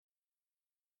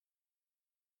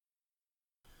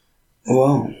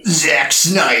Whoa. Zack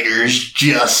Snyder's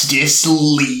Justice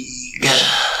League.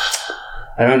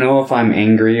 I don't know if I'm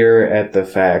angrier at the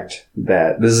fact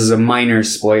that... This is a minor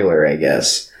spoiler, I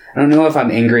guess. I don't know if I'm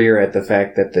angrier at the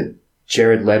fact that the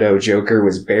Jared Leto Joker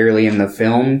was barely in the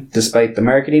film, despite the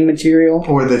marketing material.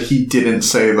 Or that he didn't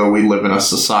say the "we live in a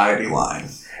society" line.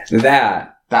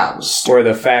 That was stupid. Or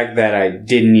the fact that I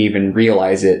didn't even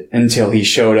realize it until he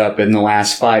showed up in the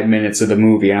last 5 minutes of the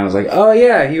movie, and I was like, oh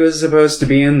yeah, he was supposed to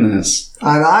be in this.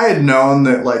 And I had known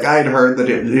that, like, I had heard that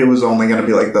it was only going to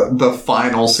be, like, the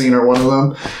final scene or one of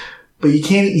them. But you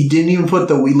didn't even put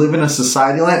the "we live in a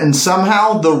society" line, and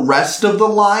somehow the rest of the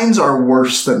lines are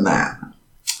worse than that.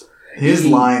 His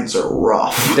lines are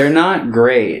rough. They're not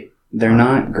great.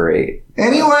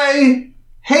 Anyway...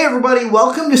 Hey everybody,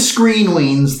 welcome to Screen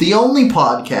Weens, the only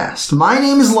podcast. My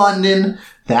name is London,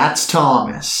 that's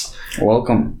Thomas.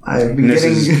 Welcome. I've been This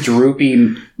is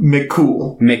Droopy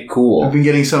McCool. I've been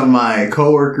getting some of my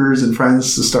coworkers and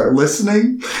friends to start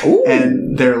listening. Ooh.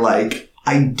 And they're like,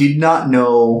 I did not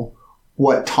know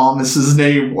what Thomas's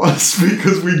name was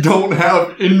because we don't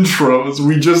have intros.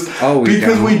 We just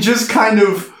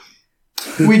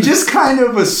kind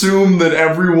of assume that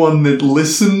everyone that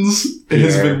listens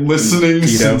has been listening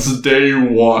since day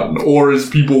one, or as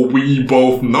people we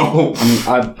both know.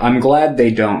 I'm glad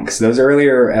they don't, because those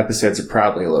earlier episodes are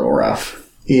probably a little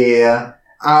rough. Yeah.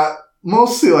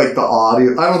 Mostly like the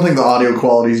audio. I don't think the audio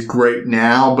quality is great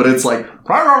now, but it's like...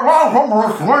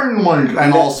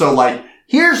 And also like...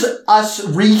 Here's us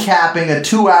recapping a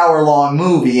 2-hour-long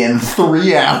movie in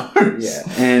 3 hours. Yeah,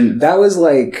 and that was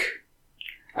like...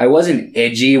 I wasn't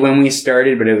edgy when we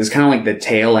started, but it was kind of like the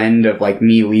tail end of like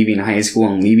me leaving high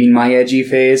school and leaving my edgy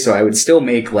phase, so I would still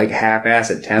make like half-ass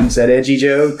attempts at edgy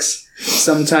jokes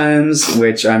sometimes,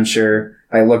 which I'm sure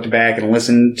if I looked back and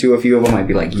listened to a few of them, I'd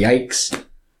be like, yikes.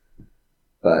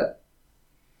 But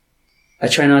I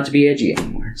try not to be edgy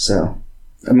anymore, so...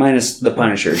 Minus the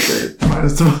Punisher shirt. I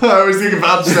was thinking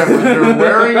about that when you're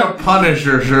wearing a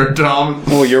Punisher shirt, Tom.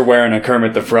 Well, you're wearing a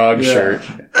Kermit the Frog shirt.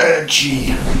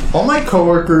 Edgy. All my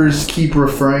coworkers keep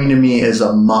referring to me as a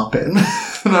Muppet.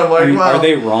 And I'm like, are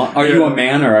they wrong? Are you a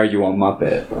man or are you a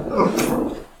Muppet?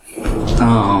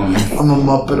 I'm a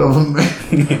Muppet of a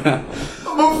man. Yeah.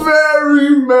 I'm a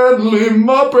very manly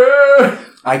Muppet.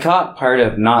 I caught part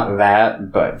of not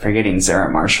that, but Forgetting Sarah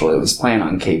Marshall. It was playing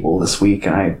on cable this week,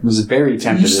 and I was very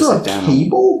tempted to sit down.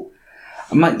 Cable?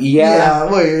 My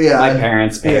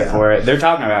parents pay for it. They're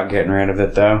talking about getting rid of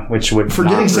it though, which would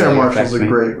Forgetting Sarah Marshall's a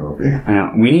great movie. I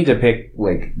know. We need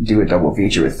to do a double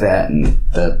feature with that and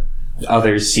the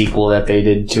other sequel that they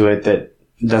did to it that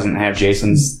doesn't have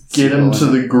Jason's. Get him to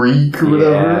the Greek or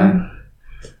whatever.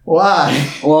 Why?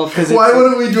 Well, because why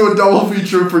wouldn't we do a double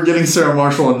feature for Forgetting Sarah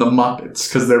Marshall and The Muppets?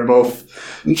 Because they're both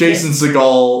Jason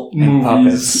Segel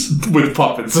movies with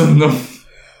puppets in them.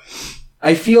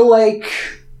 I feel like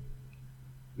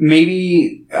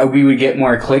maybe we would get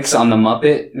more clicks on the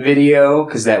Muppet video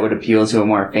because that would appeal to a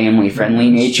more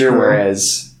family-friendly nature,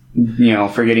 whereas,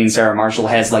 Forgetting Sarah Marshall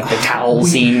has like the towel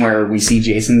scene where we see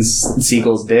Jason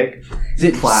Segel's dick. Is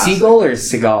it Segel or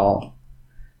Segal?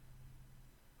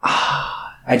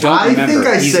 I don't remember. I think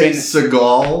I say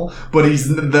Seagal, but he's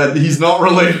not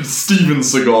related to Steven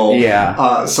Seagal.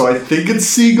 Yeah. So I think it's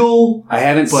Seagal. I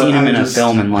haven't seen him in a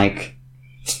film in like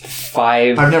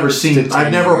 5. I've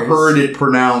never heard it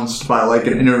pronounced by like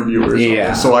an interviewer or something.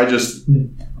 Yeah. So I just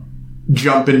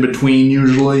jump in between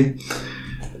usually.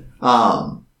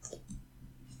 What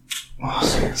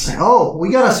was I gonna say? Oh,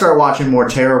 we gotta start watching more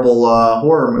terrible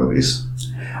horror movies.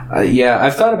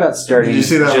 I've thought about starting. Did you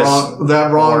see that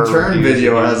wrong turn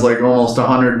video? Has like almost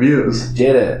 100 views.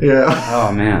 Did it? Yeah.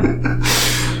 Oh man.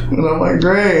 And I'm like,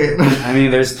 great. I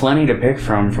mean, there's plenty to pick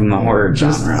from the horror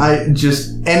genre.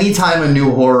 Anytime a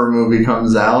new horror movie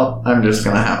comes out, I'm just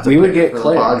gonna have to. We would get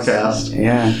clicks. Podcast.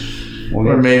 Yeah.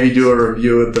 Or maybe do a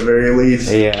review at the very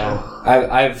least. Yeah.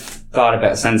 I've thought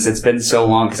about since it's been so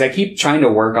long because I keep trying to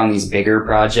work on these bigger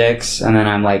projects and then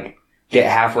I'm like. Get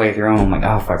halfway through and I'm like,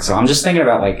 oh fuck. So I'm just thinking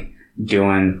about like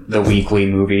doing the weekly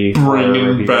movie.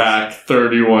 Bringing back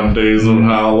 31 Days of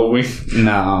Halloween.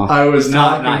 No. I was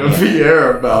talking to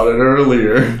Pierre about it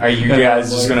earlier. Are you guys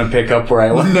just going to pick up where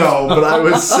I left? No, but I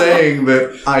was saying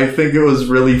that I think it was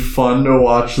really fun to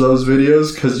watch those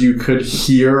videos because you could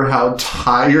hear how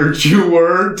tired you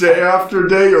were day after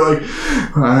day. You're like,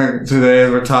 all right, today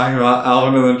we're talking about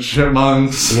Alvin and the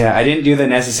Chipmunks. Yeah, I didn't do the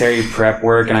necessary prep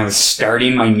work and I was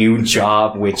starting my new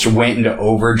job, which went into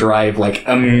overdrive like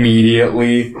immediately.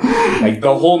 Like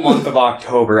the whole month of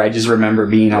October, I just remember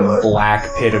being a black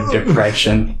pit of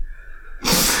depression.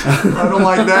 I don't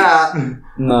like that.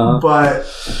 No. But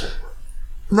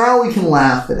now we can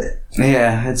laugh at it.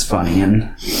 Yeah, it's funny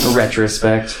in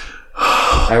retrospect.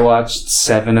 I watched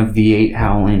 7 of the 8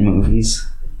 Howling movies.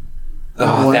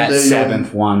 Oh, that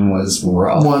 7th one was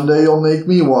rough. One day you'll make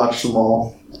me watch them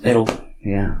all.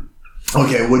 Yeah.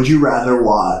 Okay, would you rather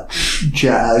watch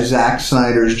Zack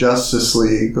Snyder's Justice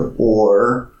League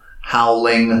or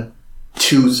Howling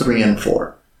 2, 3, and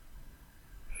 4?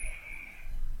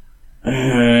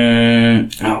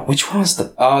 Which one was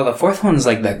the 4th one's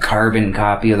like the carbon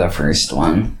copy of the first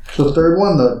one. The third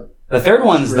one, the third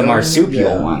one's the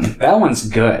marsupial one. That one's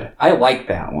good. I like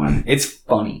that one. It's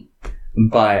funny.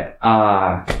 But,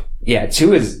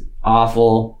 2 is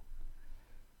awful.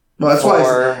 Well,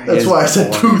 that's why I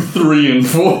said 2, 3, and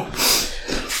 4.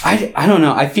 I don't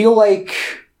know. I feel like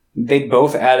they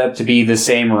both add up to be the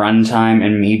same runtime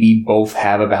and maybe both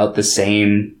have about the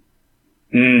same...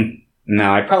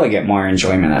 No, I'd probably get more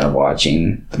enjoyment out of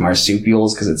watching the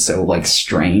marsupials because it's so, like,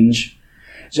 strange.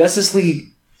 Justice League...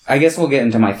 I guess we'll get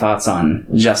into my thoughts on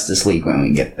Justice League when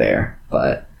we get there,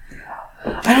 but...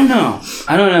 I don't know.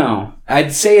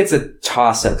 I'd say it's a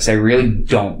toss-up because I really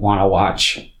don't want to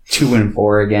watch 2 and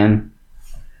 4 again.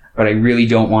 But I really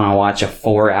don't want to watch a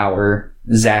 4-hour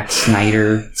Zack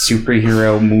Snyder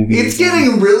superhero movie. It's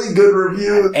getting really good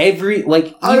reviews.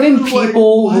 Even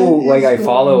people who I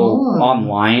follow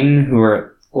online who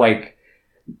are like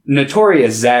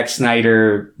notorious Zack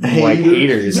Snyder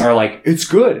haters are like, it's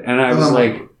good. And I was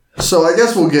like, so I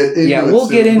guess we'll get into it. Yeah, we'll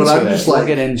get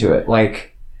into it. Like,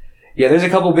 yeah, there's a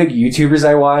couple big YouTubers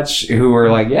I watch who are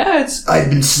like, I've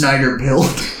been Snyder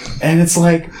pilled. And it's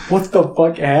like, what the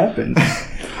fuck happened?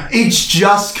 It's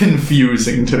just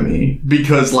confusing to me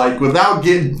because, without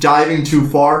diving too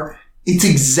far, it's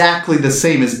exactly the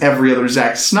same as every other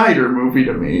Zack Snyder movie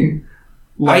to me.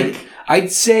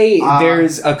 I'd say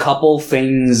there's a couple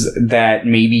things that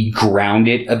maybe ground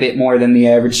it a bit more than the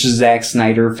average Zack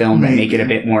Snyder film that make it a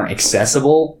bit more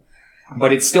accessible.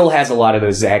 But it still has a lot of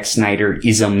those Zack Snyder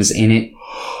isms in it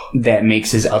that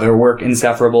makes his other work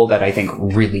insufferable that I think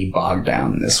really bogged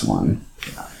down this one.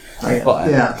 So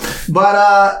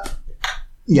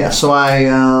I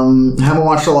haven't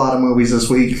watched a lot of movies this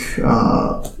week.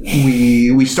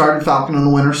 We started Falcon and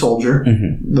the Winter Soldier.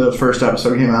 Mm-hmm. The first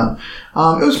episode came out.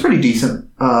 It was pretty decent.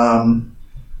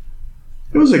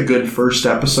 It was a good first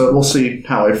episode. We'll see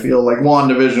how I feel.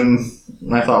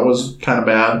 WandaVision, I thought was kind of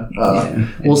bad.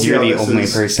 We'll see. You're the only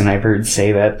person I've heard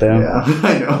say that, though. Yeah,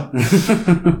 I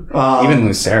know. Even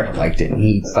Lucero liked it, and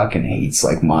he fucking hates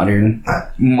modern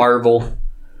Marvel.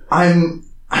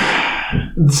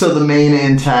 So the main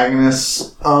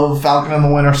antagonists of Falcon and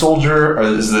the Winter Soldier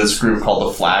is this group called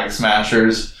the Flag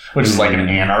Smashers, which is an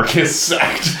anarchist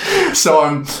sect. So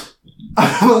I'm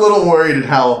a little worried at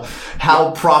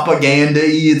how propaganda-y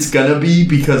it's gonna be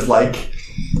because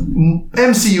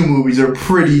MCU movies are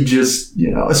pretty just,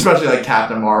 especially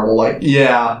Captain Marvel,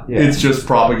 it's just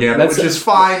propaganda, which is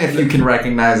fine if you can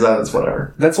recognize that, it's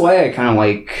whatever. That's why I kind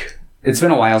of it's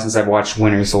been a while since I've watched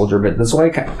Winter Soldier, but that's why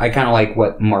I kind of like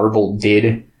what Marvel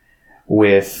did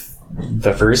with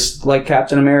the first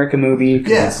Captain America movie.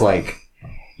 Yeah. It's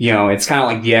it's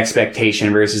kind of the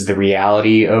expectation versus the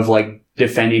reality of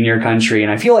defending your country.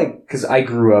 And I feel because I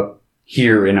grew up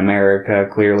here in America,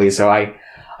 clearly, so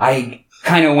I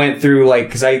kind of went through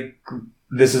because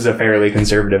this is a fairly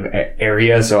conservative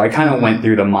area, so I kind of went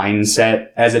through the mindset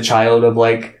as a child of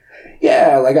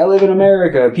I live in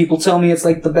America. People tell me it's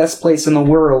the best place in the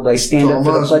world. I stand up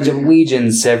for the Pledge of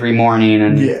Allegiance every morning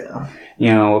and,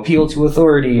 appeal to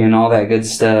authority and all that good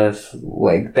stuff.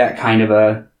 That kind of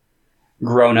a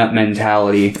grown-up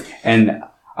mentality. And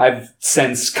I've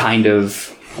since kind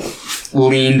of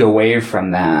leaned away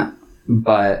from that.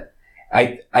 But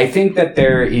I think that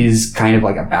there is kind of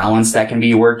a balance that can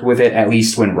be worked with it, at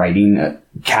least when writing a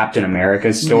Captain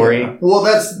America story. Yeah. Well,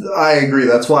 I agree.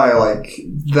 That's why I like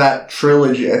that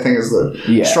trilogy, I think, is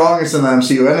the strongest in the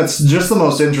MCU. And it's just the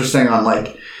most interesting on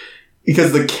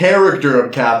because the character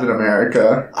of Captain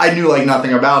America, I knew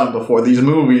nothing about him before these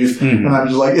movies. Mm-hmm. And I'm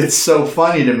just it's so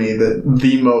funny to me that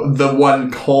the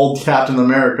one called Captain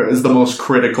America is the most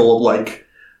critical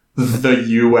of the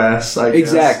U.S., I guess.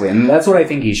 Exactly, and that's what I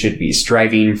think he should be,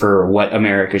 striving for what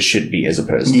America should be as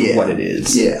opposed to what it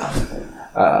is.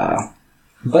 Yeah.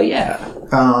 But yeah.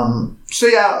 We'll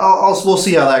see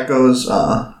how that goes.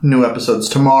 New episodes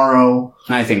tomorrow.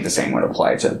 I think the same would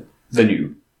apply to the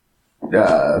new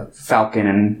Falcon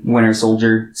and Winter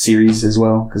Soldier series as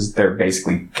well, because they're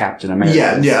basically Captain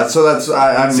America. Yeah. So that's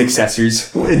I'm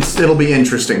successors. It'll be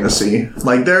interesting to see.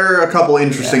 Like there are a couple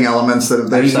interesting elements that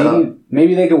they've set up.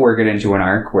 Maybe they could work it into an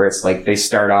arc where it's like they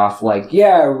start off like,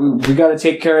 yeah, we got to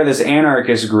take care of this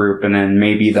anarchist group, and then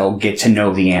maybe they'll get to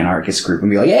know the anarchist group and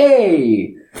be like,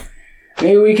 hey,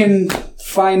 maybe we can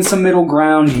find some middle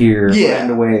ground here. Yeah.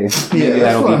 Find a way. Maybe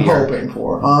that's what I'm hoping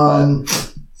for.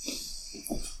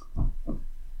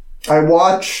 I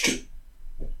watched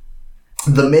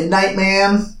The Midnight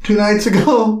Man 2 nights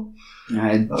ago.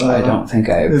 I don't think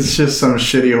It's just some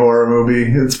shitty horror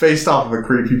movie. It's based off of a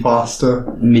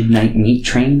creepypasta. Midnight Meat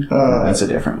Train? That's a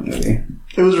different movie.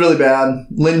 It was really bad.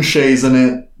 Lynn Shay's in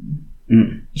it.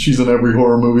 She's in every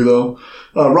horror movie, though.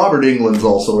 Robert Englund's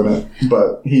also in it,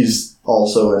 but he's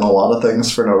also in a lot of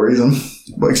things for no reason,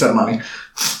 except money.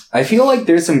 I feel like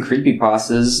there's some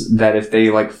creepypastas that if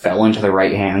they like fell into the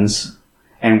right hands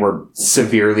and were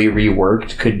severely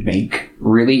reworked, could make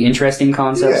really interesting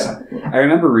concepts. Yeah. I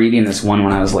remember reading this one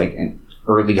when I was like in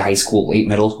early high school, late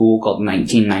middle school, called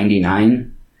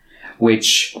 1999,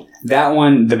 which that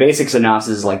one, the basic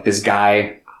synopsis is like this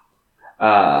guy,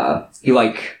 he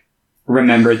like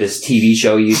remembered this TV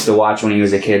show he used to watch when he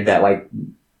was a kid that like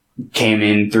came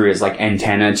in through his like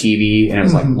antenna TV, and it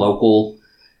was like local,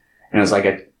 and it was like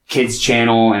a kids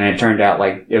channel, and it turned out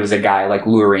like it was a guy like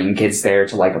luring kids there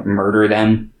to like murder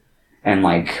them, and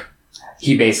like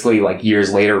he basically like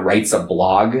years later writes a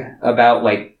blog about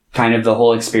like kind of the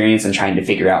whole experience and trying to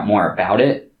figure out more about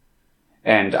it.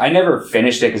 And I never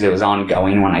finished it because it was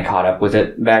ongoing when I caught up with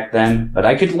it back then, but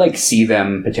I could like see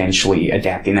them potentially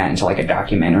adapting that into like a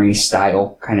documentary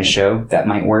style kind of show that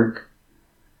might work.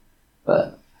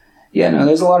 But yeah, no,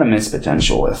 there's a lot of missed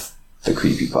potential with the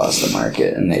creepypasta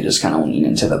market, and they just kind of lean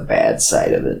into the bad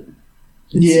side of it.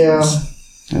 Yeah.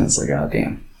 And it's like, oh,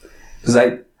 damn. Because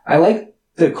I like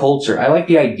the culture. I like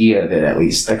the idea of it, at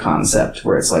least, the concept,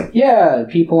 where it's like, yeah,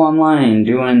 people online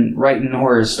writing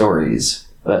horror stories.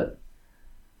 But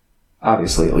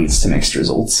obviously it leads to mixed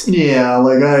results. Yeah,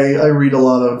 like I read a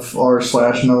lot of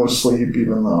r/no sleep,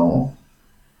 even though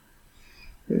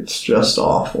it's just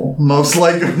awful. Most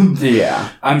likely. Yeah.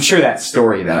 I'm sure that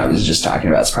story that I was just talking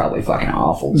about is probably fucking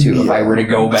awful, too. Yeah. If I were to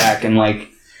go back and, like,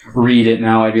 read it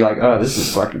now, I'd be like, oh, this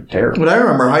is fucking terrible. But I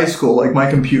remember high school, like, my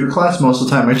computer class, most of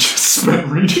the time I just spent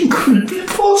reading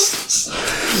creepypastas.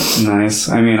 Nice.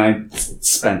 I mean, I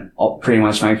spent pretty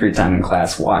much my free time in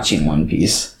class watching One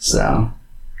Piece, so.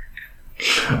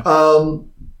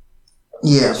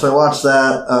 Yeah, so I watched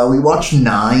that. We watched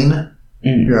 9.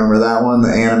 You remember that one?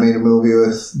 The animated movie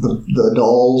with the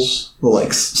dolls? The,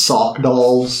 like, sock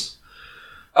dolls?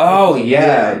 Oh,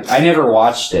 yeah. I never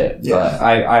watched it, but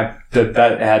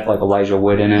that had, like, Elijah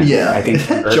Wood in it. Yeah. I think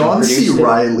John C.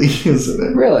 Reilly is in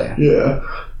it. Really? Yeah.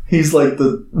 He's, like,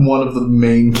 one of the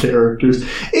main characters.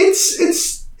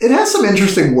 It has some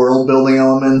interesting world-building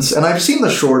elements, and I've seen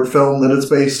the short film that it's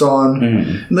based on,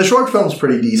 and the short film's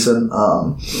pretty decent.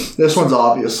 This one's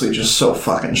obviously just so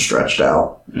fucking stretched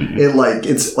out.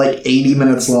 It's like 80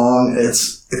 minutes long.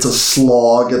 It's a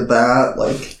slog at that.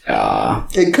 Like,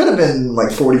 it could have been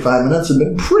like 45 minutes and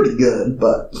been pretty good,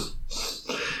 but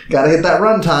gotta hit that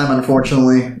runtime,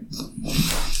 unfortunately.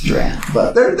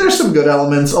 But there's some good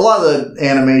elements. A lot of the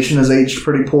animation is aged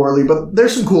pretty poorly, but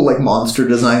there's some cool like monster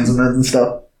designs in it and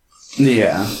stuff.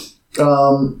 Yeah.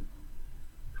 And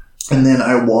then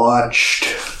I watched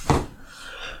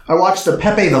the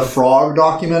Pepe the Frog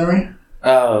documentary.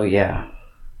 Oh, yeah.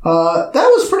 That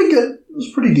was pretty good. It was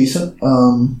pretty decent.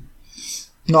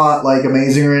 Not like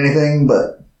amazing or anything,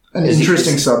 but an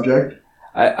interesting subject.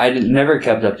 I never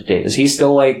kept up to date. Is he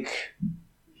still like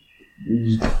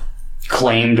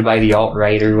claimed by the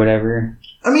alt-right or whatever?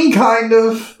 I mean, kind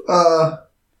of.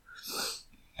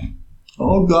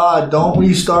 Oh God, don't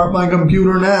restart my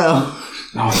computer now.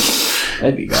 Oh,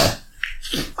 that'd be bad.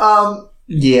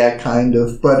 Yeah, kind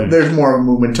of. But there's more of a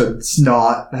movement to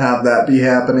not have that be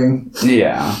happening.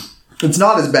 Yeah. It's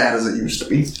not as bad as it used to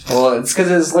be. Well, it's because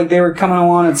it's like they were coming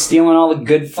along and stealing all the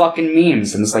good fucking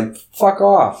memes, and it's like, fuck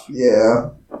off.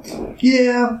 Yeah.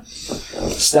 Yeah.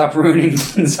 Stop ruining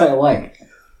things I like.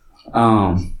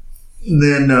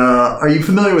 Then, are you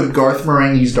familiar with Garth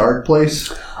Marenghi's Dark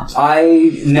Place?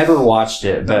 I never watched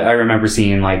it, but I remember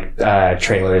seeing, like,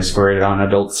 trailers for it on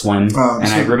Adult Swim. And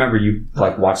I remember you,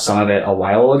 like, watched some of it a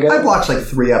while ago. I've watched, like,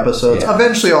 3 episodes. Yeah.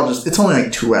 Eventually, it's only,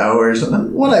 like, 2 hours. And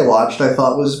then what I watched, I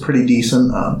thought was pretty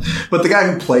decent. But the guy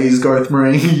who plays Garth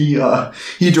Marenghi,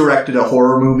 he directed a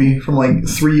horror movie from, like,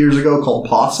 3 years ago called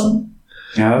Possum.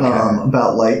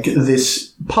 about like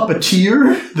this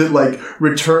puppeteer that like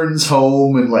returns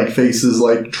home and like faces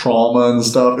like trauma and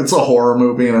stuff. It's a horror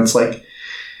movie, and it's like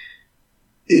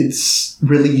it's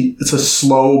a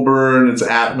slow burn. It's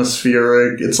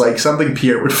atmospheric. It's like something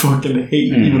Pierre would fucking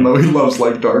hate, even though he loves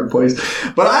like dark plays.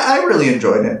 But I really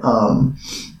enjoyed it.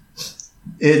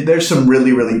 There's some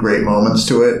really, really great moments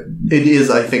to it. It is,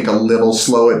 I think, a little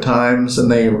slow at times,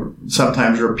 and they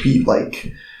sometimes repeat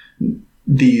like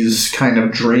these kind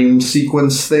of dream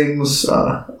sequence things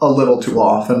a little too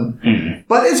often.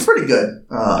 But it's pretty good.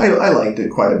 I liked it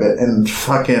quite a bit. And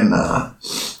fucking, I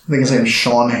think his name's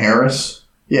Sean Harris.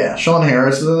 Yeah, Sean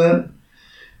Harris is in it.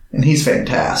 And he's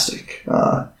fantastic.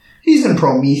 He's in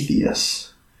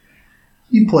Prometheus.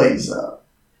 He plays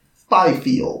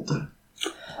Fifield.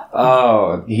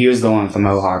 Oh, he was the one with the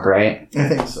mohawk, right? I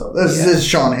think so. This is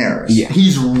Sean Harris. Yeah.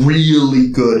 He's really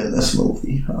good in this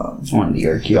movie. One of the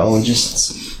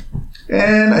archaeologists.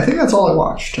 And I think that's all I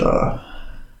watched.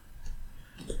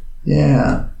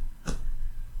 Yeah.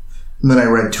 And then I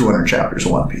read 200 chapters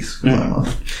of One Piece.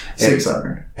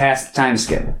 600. Past the time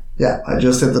skip. Yeah, I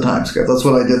just hit the time skip. That's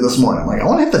what I did this morning. I'm like, I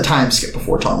want to hit the time skip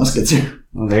before Thomas gets here.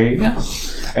 Well, there you go.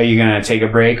 Are you going to take a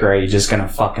break, or are you just going to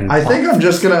fucking... I think I'm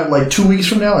just going to, like, 2 weeks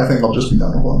from now, I think I'll just be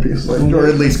done with One Piece. Like, or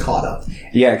at least caught up.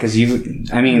 Yeah, because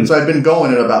So I've been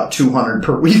going at about 200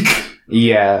 per week.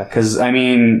 Yeah, because,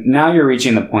 now you're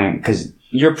reaching the point, because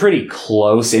you're pretty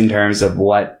close in terms of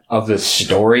what of the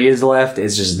story is left.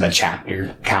 It's just the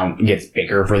chapter count gets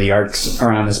bigger for the arcs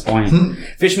around this point.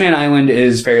 Fishman Island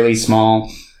is fairly small.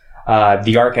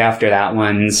 The arc after that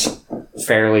one's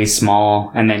fairly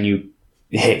small, and then you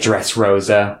hit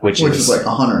Dressrosa, which is like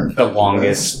 100. The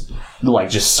longest, like,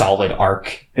 just solid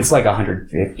arc. It's like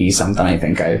 150 something, I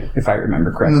think, if I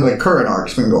remember correctly. And the current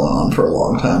arc's been going on for a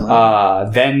long time.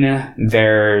 Right? Then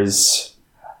there's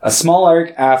a small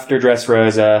arc after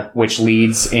Dressrosa, which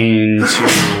leads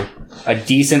into a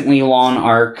decently long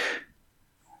arc,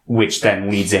 which then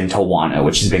leads into Wano,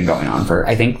 which has been going on for,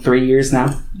 I think, 3 years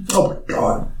now. Oh my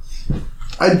god.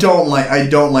 I don't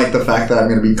like the fact that I'm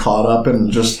going to be caught up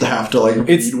and just have to like.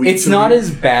 It's not as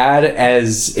bad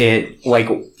as it like.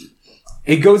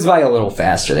 It goes by a little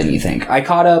faster than you think. I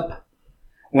caught up.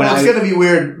 It's going to be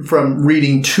weird from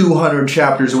reading 200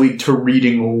 chapters a week to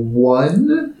reading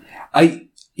one.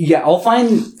 I'll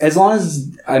find, as long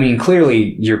as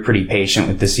clearly you're pretty patient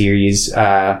with the series.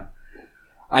 I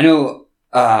know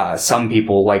some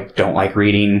people don't like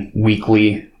reading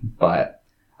weekly, but.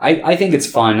 I think it's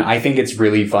fun. I think it's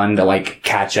really fun to,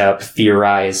 catch up,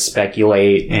 theorize,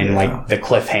 speculate, and, the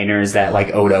cliffhangers that,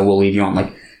 Oda will leave you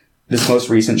on. This most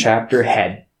recent chapter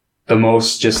had the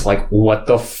most just, what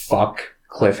the fuck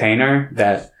cliffhanger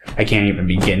that I can't even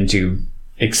begin to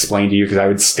explain to you because I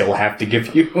would still have to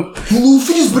give you.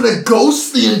 Luffy's been a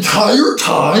ghost the entire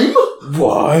time?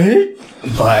 What?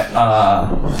 But,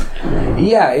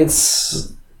 yeah, it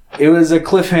was a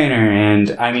cliffhanger, and,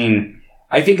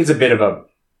 I think it's a bit of a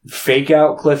fake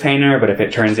out cliffhanger, but if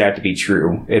it turns out to be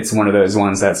true, it's one of those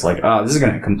ones that's this is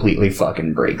gonna completely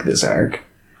fucking break this arc.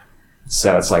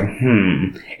 So it's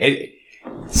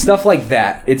stuff like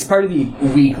that. It's part of the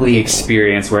weekly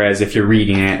experience, whereas if you're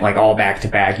reading it all back to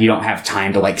back, you don't have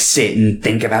time to sit and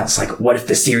think about what if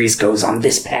the series goes on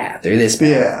this path or this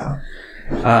path.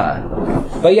 Yeah.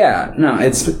 But yeah, no,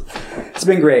 it's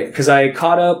been great because I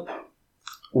caught up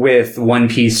with One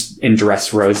Piece in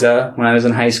Dressrosa when I was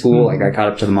in high school. I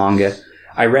caught up to the manga.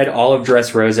 I read all of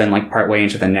Dressrosa and partway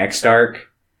into the next arc.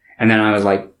 And then I was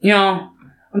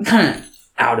I'm kind of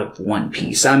out of One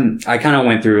Piece. I kind of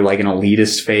went through an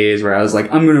elitist phase where I was I'm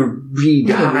going to read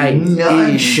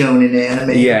non-shonen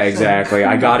anime. Yeah, exactly.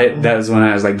 I got it. That was when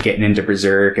I was getting into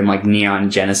Berserk and Neon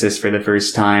Genesis for the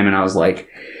first time. And I was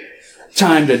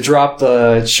time to drop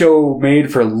the show made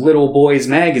for Little Boys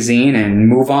magazine and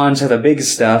move on to the big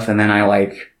stuff. And then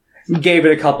I gave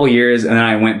it a couple years, and then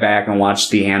I went back and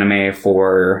watched the anime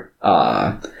for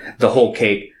The Whole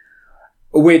Cake,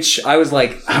 which I was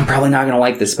I'm probably not gonna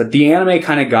like this, but the anime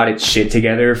kind of got its shit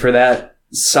together for that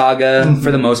saga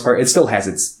for the most part. It still has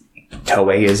its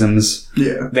Toei-isms.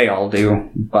 Yeah. They all do,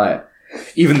 but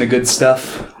even the good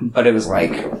stuff. But it was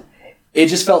it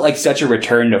just felt like such a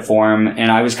return to form, and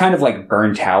I was kind of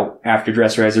burnt out after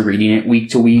Dressrosa reading it week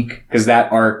to week, because that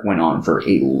arc went on for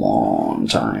a long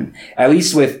time. At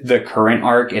least with the current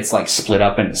arc, it's split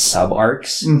up into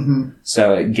sub-arcs,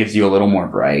 so it gives you a little more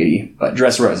variety. But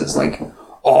Dressrosa is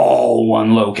all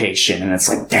one location, and it's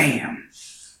damn.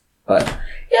 But,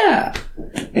 yeah.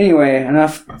 Anyway,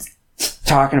 enough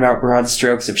talking about broad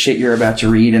strokes of shit you're about to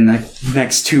read in the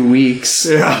next 2 weeks.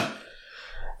 Yeah.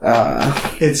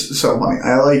 It's so funny.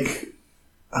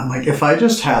 I'm like, if I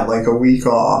just had like a week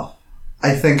off,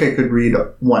 I think I could read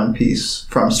One Piece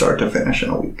from start to finish in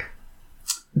a week.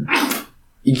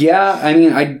 Yeah, I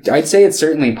mean, I'd say it's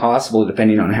certainly possible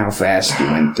depending on how fast you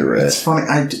went through it. It's funny.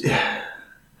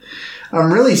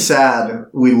 I'm really sad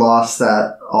we lost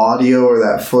that audio or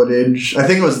that footage. I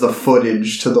think it was the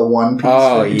footage to the One Piece.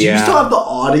 Oh, thing. yeah. Do you still have the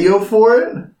audio for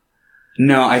it?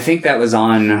 No, I think that was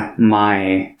on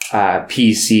my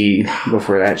PC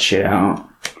before that shit out.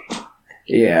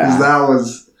 Yeah. That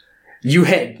was... You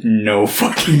had no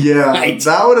fucking idea.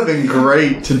 That would have been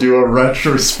great to do a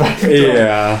retrospective.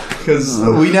 Yeah. Because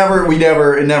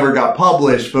it never got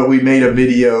published, but we made a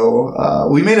video.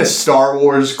 We made a Star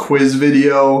Wars quiz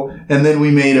video, and then we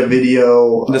made a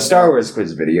video. The Star Wars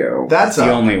quiz video. That's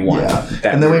the only one. Yeah.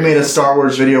 And then we made a Star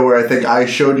Wars video where I think I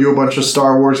showed you a bunch of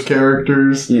Star Wars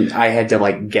characters. I had to,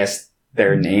 like, guess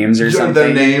their names or something.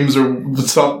 Their names or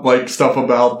some, like, stuff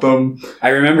about them. I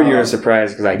remember you were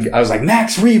surprised because I was like,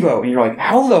 Max Rebo! And you're like,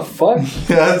 how the fuck?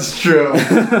 That's true.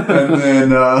 And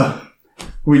then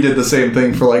we did the same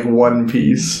thing for, like, One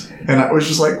Piece. And I was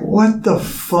just like, what the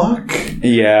fuck?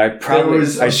 Yeah,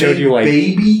 I showed you, like...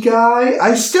 baby guy?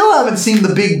 I still haven't seen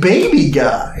the big baby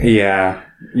guy. Yeah.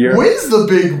 When's the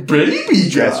big baby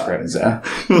guy? Dressrosa.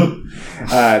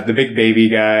 The big baby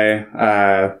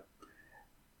guy,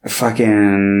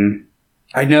 fucking...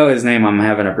 I know his name. I'm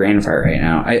having a brain fart right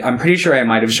now. I'm pretty sure I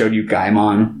might have showed you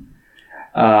Gaimon.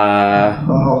 Yeah,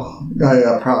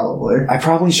 probably. I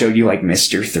probably showed you, like,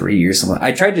 Mr. 3 or something.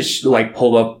 I tried to,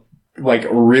 pull up, like,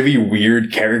 really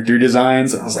weird character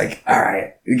designs. I was like,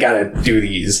 alright, we gotta do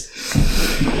these.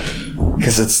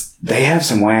 Because they have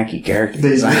some wacky character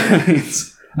designs.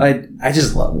 I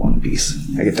just love One Piece.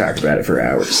 I could talk about it for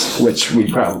hours, which we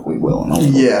probably will in a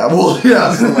little.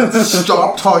 Yeah, so let's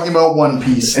stop talking about One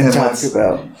Piece and let's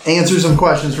answer some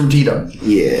questions from Tito.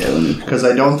 Yeah. Because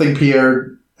I don't think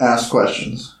Pierre asked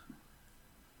questions.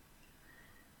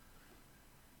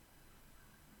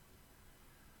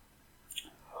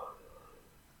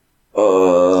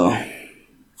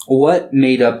 What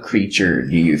made-up creature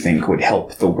do you think would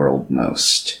help the world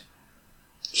most?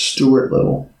 Stuart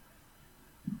Little.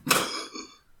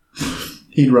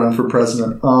 He'd run for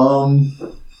president.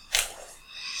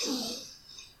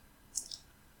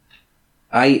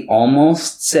 I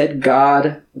almost said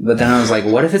God, but then I was like,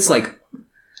 what if it's like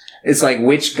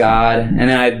which God? And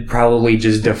then I'd probably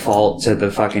just default to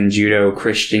the fucking judo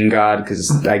Christian God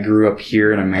because I grew up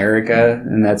here in America,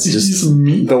 and that's just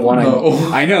the one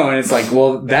I know. And it's like,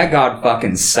 well, that God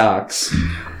fucking sucks.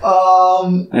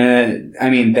 I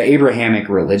mean, the Abrahamic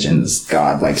religion's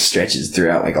God like stretches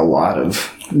throughout like a lot of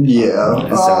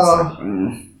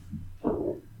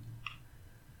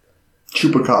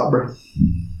Chupacabra.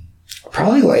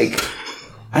 Probably like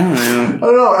I don't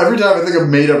know. Every time I think of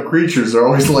made up creatures, they're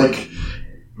always like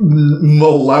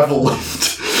malevolent.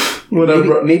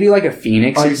 Whatever. Maybe like a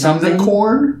phoenix or something.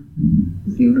 Unicorn,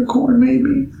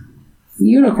 maybe.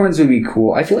 Unicorns would be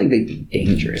cool. I feel like they'd be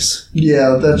dangerous.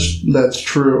 Yeah, that's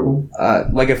true.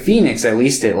 Like a phoenix, at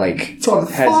least it's on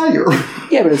fire.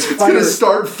 Yeah, but it's fire. It's going to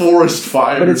start forest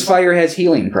fires. But its fire has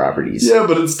healing properties. Yeah,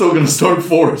 but it's still going to start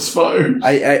forest fires.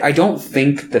 I don't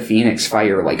think the phoenix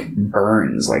fire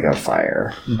burns like a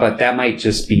fire, but that might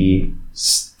just be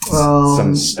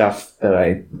some stuff that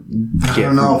I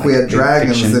don't know. If we had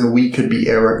dragons, then we could be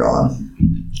Aragon.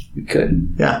 We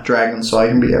could. Yeah, dragons, so I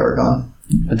can be Aragon.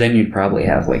 But then you'd probably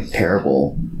have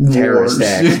terrible terrorist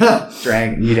acts.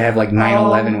 You'd have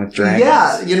 9/11 with dragons.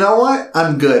 Yeah, you know what?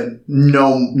 I'm good.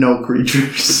 No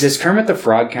creatures. Does Kermit the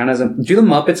Frog count as do the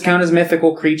Muppets count as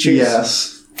mythical creatures?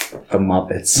 Yes. The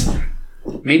Muppets.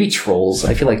 Maybe trolls.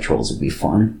 I feel like trolls would be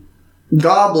fun.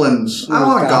 Goblins. I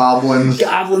want goblins.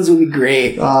 Goblins would be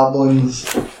great.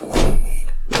 Goblins.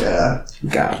 Yeah.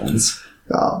 Goblins.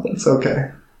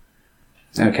 Okay.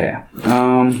 Okay.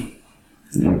 I'm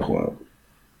gonna pull up.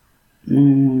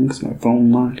 Because my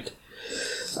phone locked.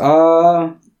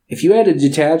 If you had a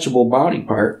detachable body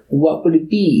part, what would it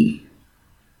be?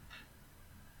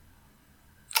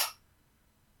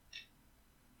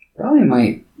 Probably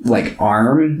my,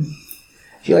 arm.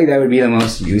 I feel like that would be the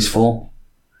most useful.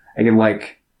 I could,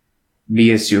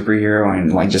 be a superhero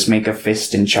and, just make a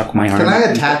fist and chuck my arm. Can I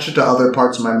attach it to other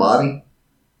parts of my body?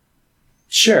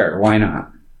 Sure, why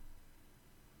not?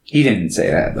 He didn't say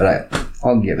that, but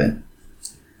I'll give it.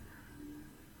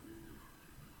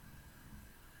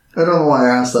 I don't know why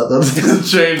I asked that. That doesn't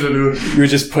change it. You would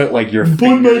just put your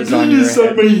fingers on your head.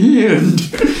 Put my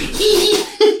penis on my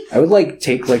hand. I would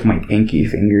take my pinky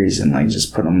fingers and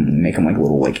just put them, make them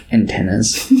little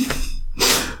antennas.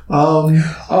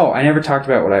 Oh, I never talked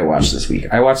about what I watched this week.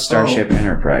 I watched Starship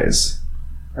Enterprise.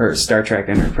 or Star Trek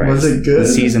Enterprise. Was it good?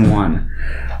 Season 1.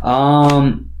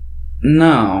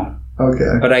 No.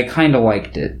 Okay. But I kind of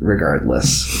liked it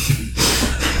regardless.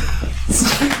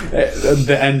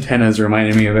 The antennas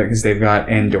reminded me of it because they've got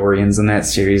Andorians in that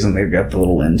series and they've got the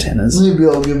little antennas. Maybe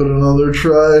I'll give it another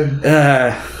try.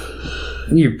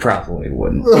 You probably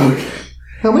wouldn't. Okay.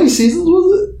 How many seasons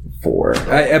was it? 4.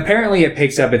 Apparently it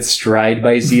picks up its stride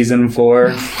by season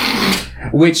 4.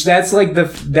 Which that's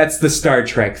the Star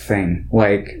Trek thing.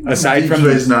 Like aside from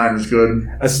Deep Space Nine is good.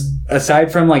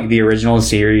 Aside from like the original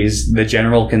series, the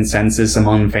general consensus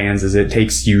among fans is it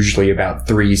takes usually about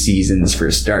 3 seasons for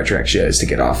Star Trek shows to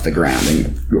get off the ground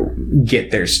and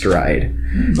get their stride.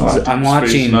 So I'm watching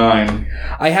Space Nine.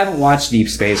 I haven't watched Deep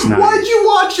Space Nine. Why'd you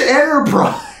watch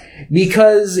Enterprise?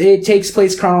 Because it takes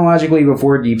place chronologically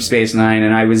before Deep Space Nine,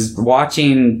 and I was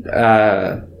watching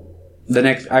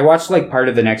I watched like part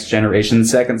of the Next Generation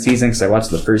second season because I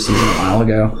watched the first season a while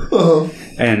ago.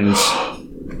 And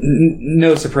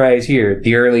no surprise here,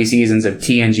 the early seasons of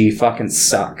TNG fucking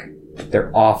suck.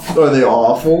 They're awful. Are they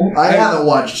awful? I haven't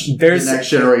watched the Next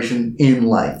Generation in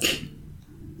like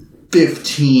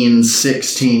 15,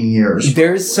 16 years.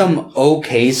 There's some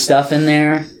okay stuff in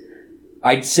there.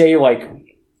 I'd say like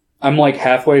I'm like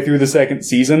halfway through the second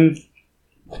season,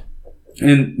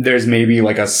 and there's maybe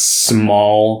like a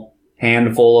small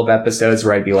handful of episodes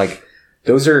where I'd be like,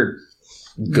 those are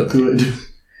good.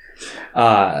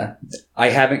 I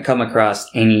haven't come across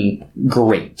any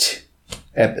great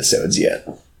episodes yet.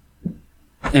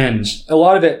 And a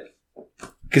lot of it,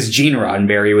 because Gene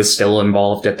Roddenberry was still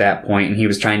involved at that point, and he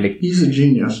was trying to... He's a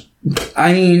genius.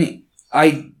 I mean,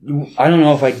 I don't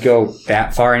know if I'd go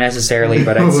that far necessarily,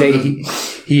 but I'd say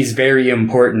he's very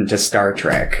important to Star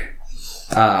Trek.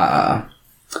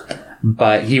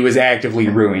 But he was actively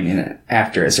ruining it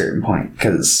after a certain point,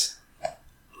 because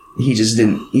he just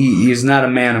didn't... He's not a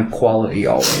man of quality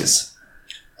always.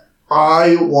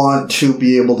 I want to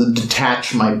be able to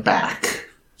detach my back.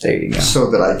 There you go. So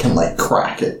that I can, like,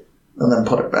 crack it and then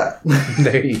put it back.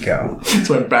 There you go.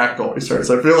 So my back always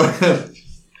hurts. I feel like...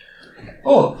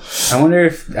 Oh. I wonder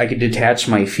if I could detach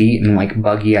my feet and, like,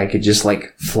 buggy, I could just,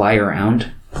 like, fly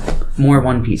around. More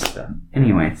One Piece stuff.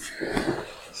 Anyway.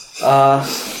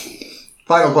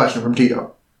 Final question from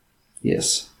Tito.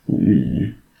 Yes.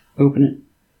 Open it.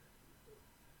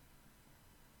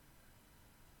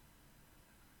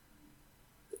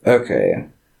 Okay.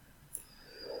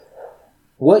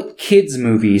 What kids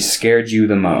movie scared you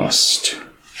the most?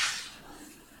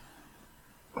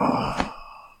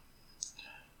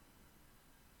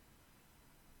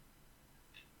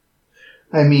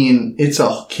 I mean, it's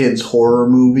a kid's horror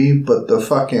movie, but the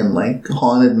fucking, like,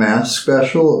 Haunted Mask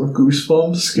special of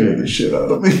Goosebumps scared the shit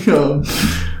out of me.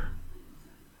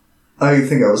 I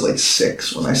think I was, like,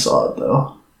 6 when I saw it,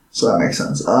 though. So that makes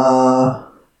sense.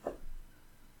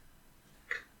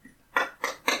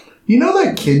 You know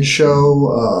that kid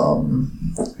show,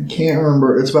 I can't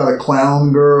remember, it's about a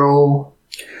clown girl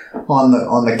on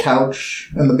the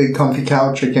couch, and the big comfy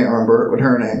couch, I can't remember what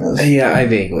her name is. Yeah, I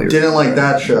vaguely didn't like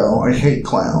that show. I hate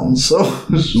clowns, so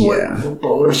yeah. Like,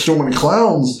 oh, there's so many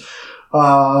clowns.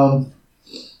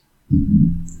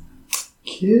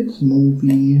 Kids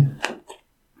movie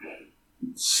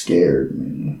scared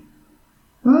me.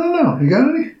 I don't know. You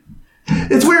got any?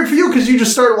 It's weird for you because you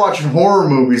just started watching horror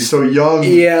movies so young.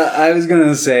 Yeah, I was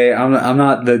gonna say I'm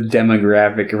not the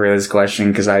demographic for this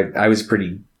question because I was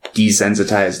pretty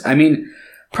desensitized. I mean,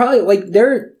 probably like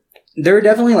there are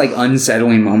definitely like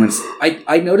unsettling moments.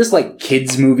 I noticed like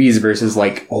kids movies versus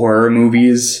like horror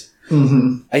movies.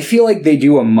 Mm-hmm. I feel like they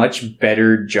do a much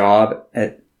better job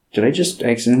at. Did I just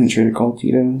accidentally try to call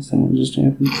Tito? Is that what just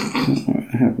happened?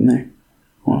 What happened there?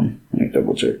 Hold on, let me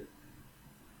double check.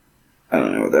 I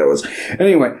don't know what that was.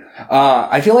 Anyway,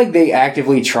 I feel like they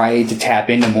actively try to tap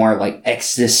into more like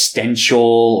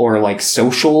existential or like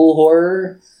social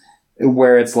horror,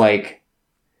 where it's like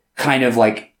kind of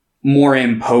like more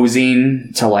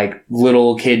imposing to like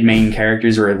little kid main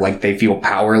characters where like they feel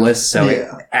powerless, so it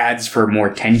adds for more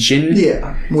tension.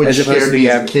 Yeah, which scared me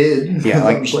as a kid. Yeah,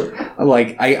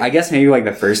 like I guess maybe like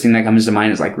the first thing that comes to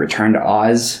mind is like Return to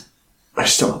Oz. I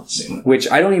still haven't seen it.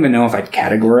 Which I don't even know if I'd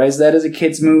categorize that as a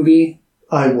kid's movie.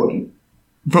 I wouldn't,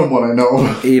 from what I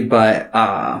know. But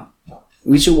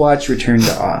we should watch Return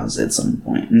to Oz at some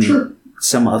point. Sure.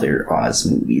 Some other Oz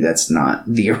movie that's not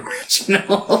the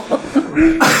original.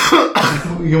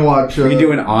 We can watch... we can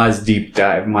do an Oz deep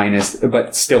dive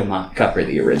but still not cover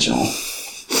the original.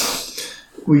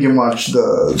 We can watch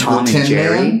the Tom and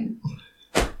Jerry.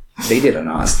 They did an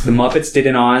Oz. The Muppets did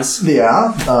an Oz.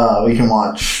 Yeah. We can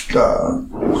watch...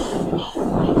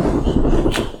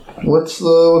 What's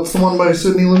the one by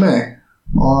Sidney Lumet?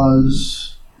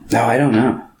 Oz. No, I don't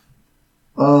know.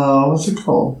 What's it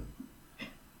called?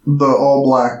 The all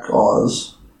black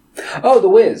Oz. Oh, The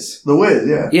Wiz. The Wiz,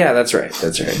 yeah. Yeah, that's right.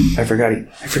 I forgot.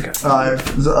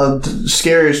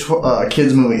 Scariest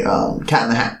kids movie, Cat in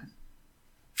the Hat.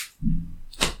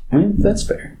 That's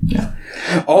fair. Yeah.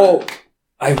 Oh,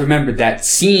 I remembered that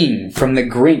scene from The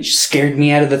Grinch scared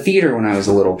me out of the theater when I was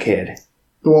a little kid.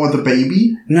 The one with the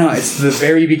baby? No, it's the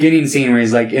very beginning scene where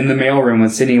he's like in the mailroom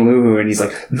with Sidney Lou Who and he's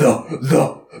like, the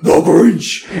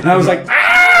Grinch. And I was like,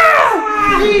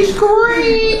 ah! He's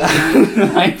green!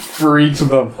 I freaked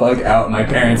the fuck out. My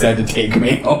parents had to take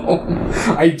me home.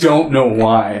 I don't know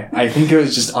why. I think it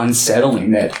was just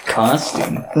unsettling, that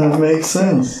costume. That makes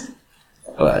sense.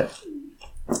 But,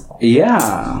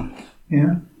 yeah.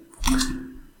 Yeah.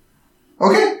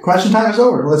 Okay, question time is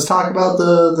over. Let's talk about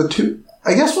the two.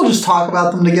 I guess we'll just talk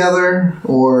about them together,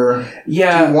 or do you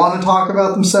want to talk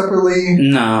about them separately?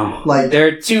 No,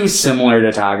 they're too similar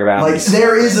to talk about.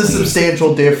 There is a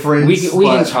substantial difference. We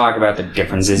can talk about the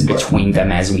differences between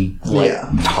them as we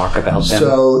talk about them.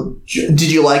 So,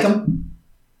 did you like them?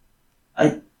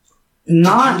 Did you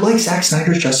like Zack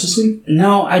Snyder's Justice League?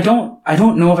 No, I don't. I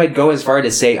don't know if I'd go as far to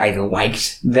say I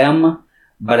liked them,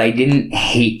 but I didn't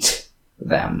hate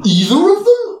them. Either of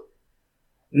them?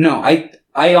 No,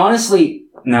 I honestly,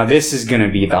 now this is going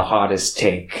to be the hottest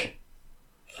take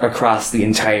across the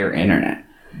entire internet.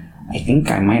 I think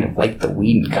I might have liked the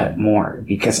Whedon cut more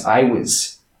because I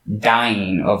was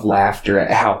dying of laughter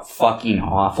at how fucking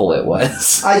awful it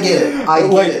was. I get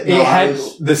it. It had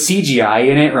the CGI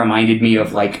in it reminded me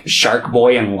of like Shark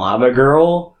Boy and Lava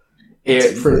Girl.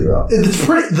 It's pretty rough.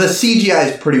 The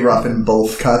CGI is pretty rough in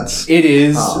both cuts. It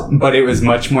is, but it was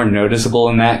much more noticeable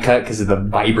in that cut because of the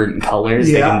vibrant colors.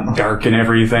 Yeah. They can darken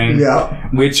everything. Yeah.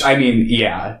 Which, I mean,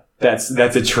 yeah, that's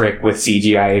a trick with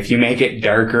CGI. If you make it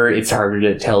darker, it's harder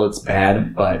to tell it's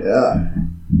bad. But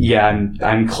yeah,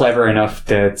 I'm clever enough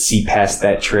to see past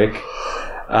that trick.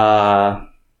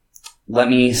 Let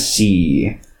me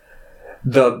see.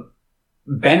 The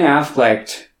Ben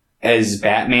Affleck as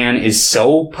Batman is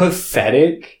so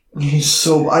pathetic.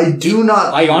 I do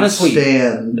not honestly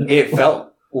understand. It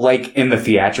felt like in the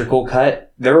theatrical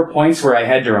cut, there were points where I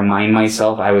had to remind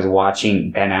myself I was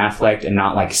watching Ben Affleck and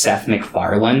not like Seth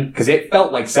MacFarlane, because it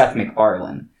felt like Seth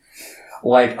MacFarlane.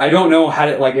 Like, I don't know how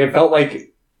to, it felt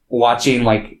like watching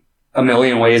like A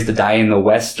Million Ways to Die in the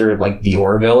West or like The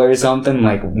Orville or something,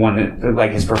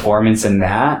 his performance in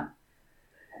that.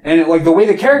 And the way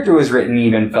the character was written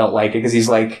even felt like it, because he's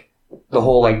like, the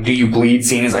whole do you bleed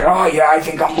scene is like, oh yeah, I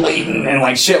think I'm bleeding,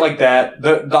 and shit like that.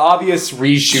 The obvious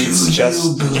reshoots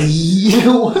just bleed.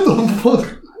 What the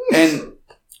fuck? And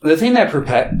the thing that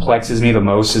perplexes me the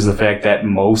most is the fact that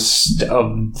most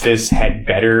of this had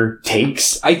better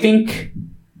takes. I think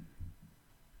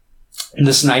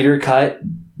the Snyder cut,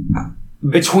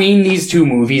 between these two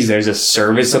movies, there's a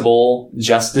serviceable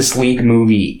Justice League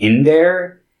movie in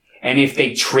there. And if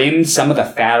they trimmed some of the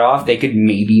fat off, they could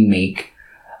maybe make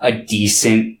a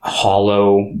decent,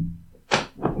 hollow,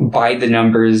 by the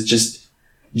numbers, just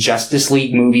Justice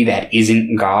League movie that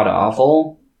isn't god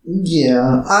awful.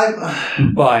 Yeah,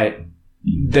 but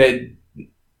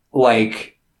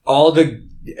all the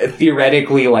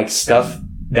theoretically stuff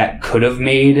that could have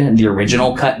made the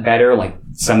original cut better, like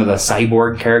some of the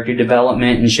Cyborg character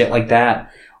development and shit like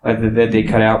that they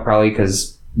cut out probably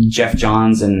because Jeff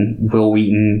Johns and Josh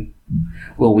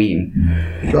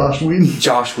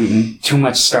Whedon. Too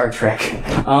much Star Trek.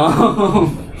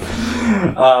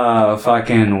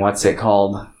 Fucking, what's it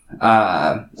called?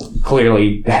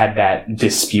 Clearly had that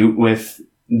dispute with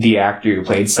the actor who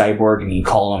played Cyborg, and he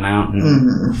called him out.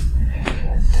 And,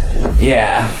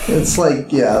 yeah. It's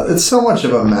it's so much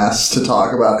of a mess to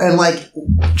talk about. And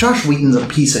Josh Whedon's a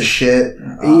piece of shit.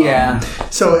 Yeah.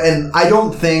 So, and I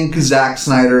don't think Zack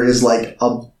Snyder is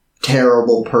a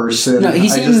terrible person. No, he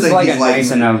seems like a nice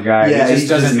enough guy. Yeah, he just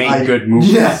doesn't make good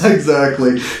movies. Yeah,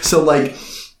 exactly. So,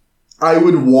 I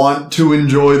would want to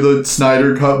enjoy the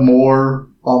Snyder Cut more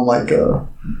on, a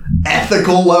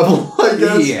ethical level, I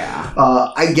guess. Yeah.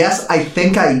 I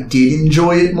think I did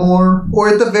enjoy it more. Or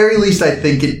at the very least, I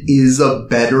think it is a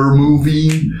better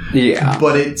movie. Yeah.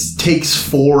 But it takes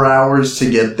 4 hours to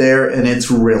get there, and it's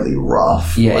really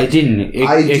rough. Yeah, it didn't.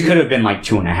 It could have been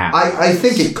 2.5. I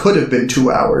think it could have been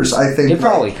 2 hours. I think it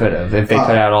probably could have if they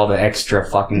cut out all the extra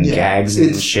fucking gags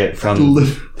and shit from.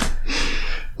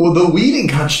 Well, the Whedon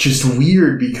cut's just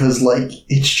weird because, like,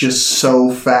 it's just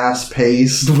so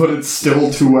fast-paced, but it's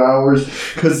still 2 hours.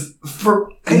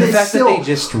 And the fact that they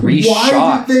just reshot.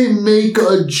 Why did they make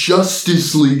a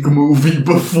Justice League movie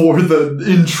before the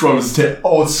intros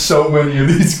to so many of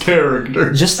these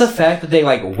characters? Just the fact that they,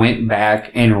 like, went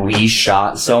back and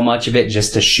reshot so much of it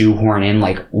just to shoehorn in,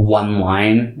 like, one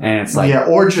line. And it's like... Yeah,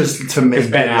 or just to make...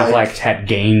 Because Ben Affleck had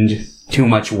gained too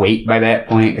much weight by that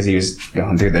point because he was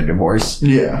going through the divorce.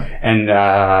 Yeah. And,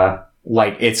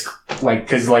 like, it's, like,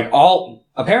 because, like,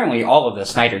 apparently all of the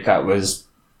Snyder Cut was,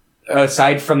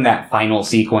 aside from that final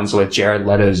sequence with Jared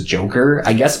Leto's Joker,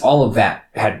 I guess all of that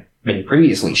had been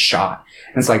previously shot.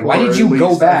 And it's like, why did you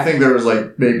go back? I think there was,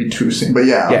 like, maybe 2 scenes, but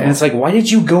yeah. Yeah, and it's like, why did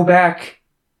you go back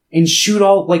and shoot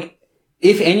all, like,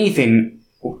 if anything,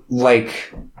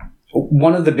 like,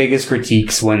 one of the biggest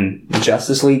critiques when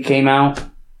Justice League came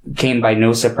by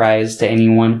no surprise to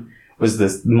anyone, was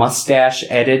the mustache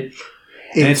edit.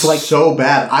 And it's like so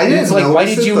bad. I didn't notice why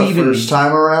did you the first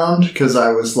time around because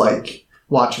I was like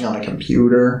watching on a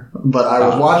computer, but I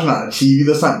was watching on a TV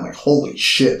this time. I'm like, holy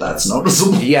shit, that's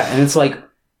noticeable. Yeah, and it's like,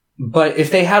 but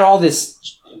if they had all this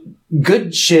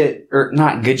good shit, or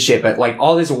not good shit, but like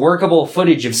all this workable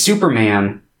footage of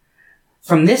Superman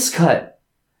from this cut,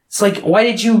 it's like, why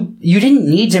did you didn't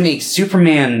need to make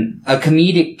Superman a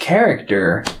comedic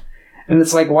character. And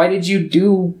it's like, why did you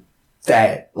do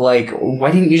that? Like,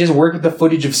 why didn't you just work with the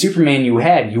footage of Superman you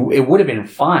had? It would have been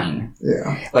fine.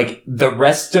 Yeah. Like, the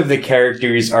rest of the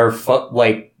characters are,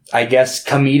 like, I guess,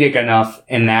 comedic enough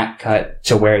in that cut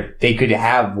to where they could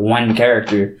have one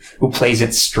character who plays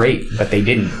it straight, but they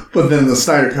didn't. But then the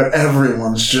Snyder Cut,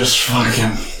 everyone's just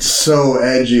fucking so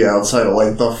edgy outside of,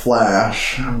 like, The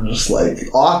Flash. I'm just like,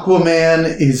 Aquaman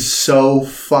is so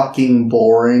fucking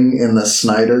boring in the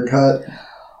Snyder Cut.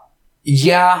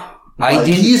 Yeah. Like,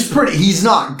 he's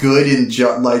not good in,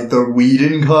 like, the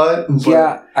Whedon cut. But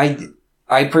yeah,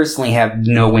 I personally have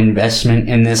no investment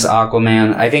in this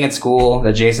Aquaman. I think it's cool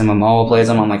that Jason Momoa plays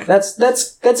him. I'm like, that's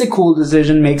a cool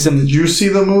decision. Makes him. Did you see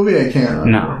the movie? I can't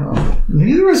remember. No.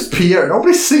 Neither is Pierre.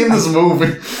 Nobody's seen this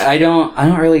movie. I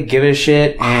don't really give a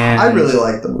shit. And I really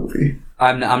like the movie.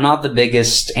 I'm not the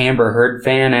biggest Amber Heard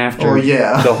fan after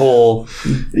the whole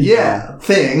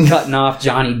thing. Cutting off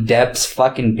Johnny Depp's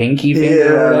fucking pinky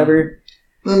finger or whatever.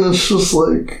 And it's just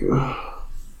like...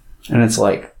 And it's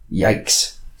like,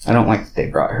 yikes. I don't like that they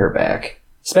brought her back.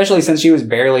 Especially since she was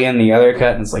barely in the other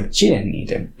cut, and it's like, she didn't need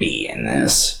to be in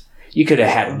this. You could have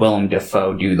had Willem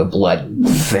Dafoe do the blood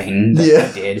thing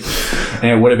that they did. And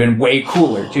it would have been way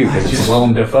cooler, too, because it's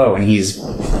Willem Dafoe, and he's,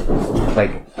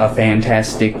 like, a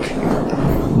fantastic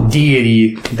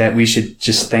deity that we should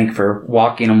just thank for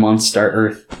walking amongst our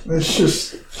earth. It's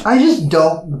just... I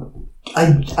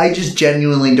just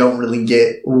genuinely don't really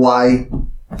get why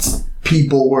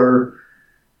people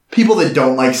that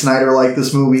don't like Snyder like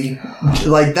this movie.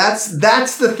 Like, that's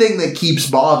the thing that keeps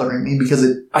bothering me because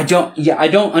I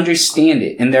don't understand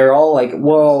it. And they're all like,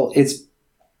 well, it's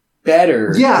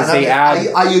better. Yeah,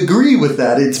 I agree with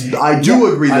that. I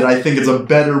do agree that I think it's a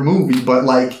better movie, but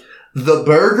like, the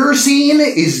burger scene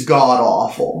is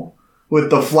god-awful. With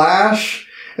the Flash...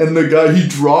 And the guy, he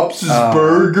drops his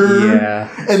burger.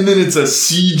 Yeah. And then it's a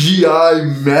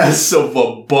CGI mess of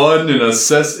a bun and a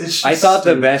I thought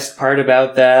the best part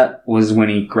about that was when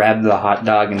he grabbed the hot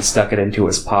dog and stuck it into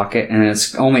his pocket. And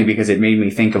it's only because it made me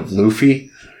think of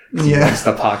Luffy. Yeah. It's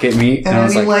the pocket meat. And I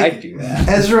was like, I'd do that.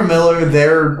 Ezra Miller,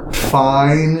 they're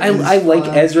fine. I like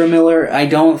Ezra Miller. I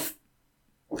don't...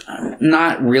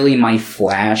 Not really my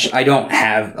Flash. I don't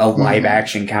have a live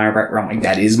action counterpart where I'm like,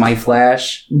 that is my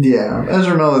Flash. Yeah,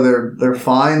 Ezra Miller, they're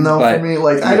fine though for me.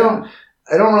 Like, I don't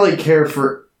really care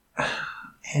for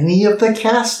any of the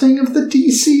casting of the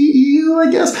DCEU.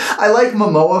 I guess I like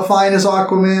Momoa fine as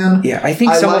Aquaman. Yeah, I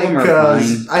think some of them are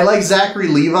fine. I like Zachary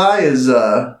Levi as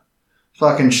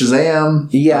fucking Shazam.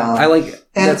 Yeah, I like,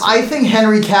 and I think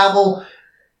Henry Cavill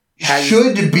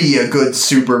should be a good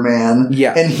Superman.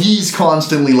 Yeah. And he's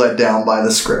constantly let down by the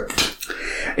script.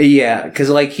 Yeah, because,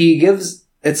 like, he gives...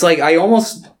 It's like,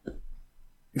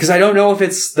 because I don't know if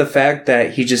it's the fact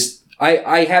that he just...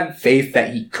 I have faith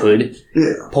that he could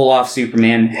pull off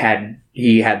Superman had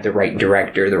he had the right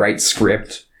director, the right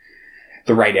script,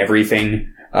 the right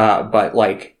everything. But,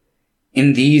 like,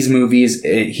 in these movies,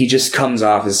 he just comes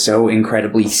off as so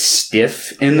incredibly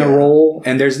stiff in the role.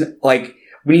 And there's, like...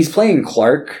 When he's playing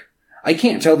Clark... I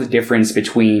can't tell the difference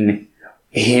between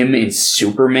him and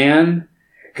Superman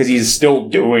because he's still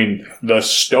doing the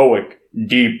stoic,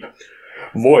 deep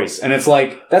voice. And it's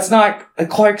like, that's not...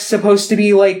 Clark's supposed to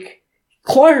be like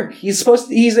Clark. He's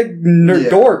a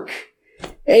dork.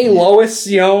 hey Lois,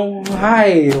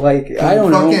 hi. Like, I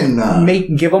don't know.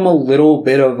 Give him a little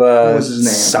bit of a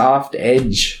soft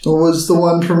edge. What was the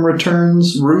one from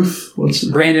Returns? Ruth?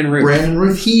 Brandon Ruth. Brandon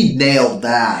Ruth. He nailed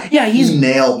that. Yeah, he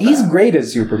nailed that. He's great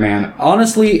as Superman.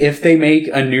 Honestly, if they make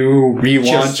a new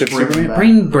relaunch of Superman,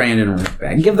 bring Brandon Ruth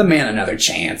back. Give the man another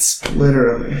chance.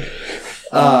 Literally.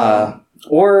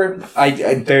 Or I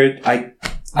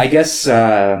guess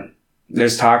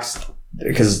there's talks.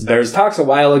 Because there was talks a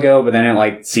while ago, but then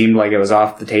it seemed like it was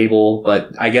off the table. But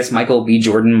I guess Michael B.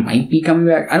 Jordan might be coming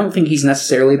back. I don't think he's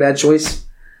necessarily a bad choice.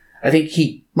 I think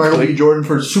Michael B. Jordan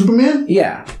for Superman?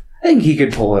 Yeah. I think he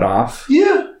could pull it off.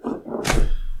 Yeah.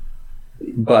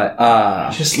 But,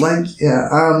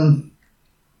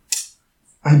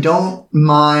 I don't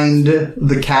mind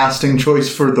the casting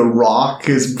choice for The Rock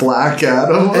as Black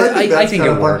Adam. I think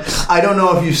it works. I don't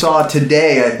know if you saw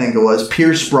today, I think it was,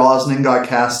 Pierce Brosnan got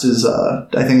cast as, I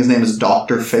think his name is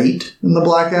Dr. Fate in the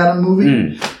Black Adam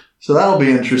movie. So that'll be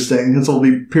interesting. This will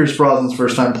be Pierce Brosnan's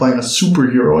first time playing a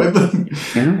superhero, I think.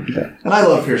 Yeah. And I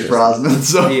love Pierce Brosnan,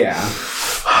 so... Yeah.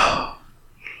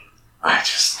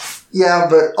 Yeah,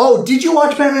 but... did you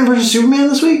watch Batman vs. Superman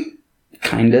this week?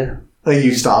 Kinda.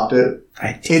 You stopped it.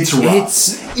 It's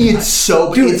rough. It's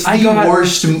so... Dude, it's the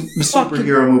worst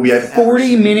superhero movie I've ever 40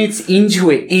 seen. minutes into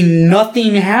it and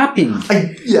nothing happened.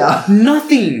 Yeah.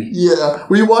 Nothing. Yeah.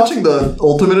 Were you watching the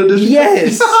Ultimate Edition?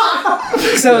 Yes.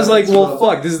 So I was like, well,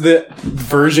 fuck, this is the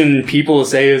version people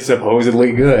say is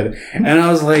supposedly good. And I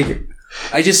was like...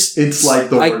 It's like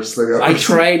the worst thing ever.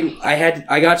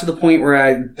 I got to the point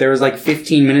where there was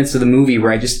 15 minutes of the movie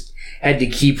where I just had to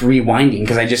keep rewinding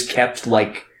because I just kept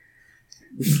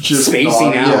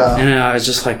spacing out. Yeah. And I was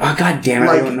just like, oh god damn it,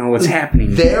 I don't know what's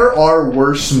happening. There are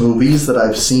worse movies that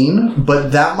I've seen,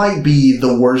 but that might be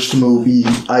the worst movie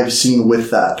I've seen with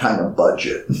that kind of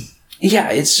budget. Yeah,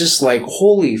 it's just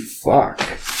holy fuck.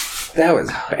 That was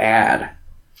bad.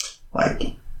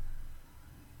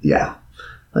 Yeah.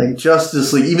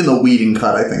 Justice League, even the Whedon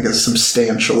cut, I think, is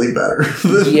substantially better.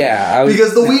 Yeah.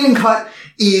 Because the Whedon cut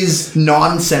is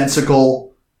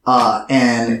nonsensical,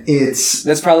 and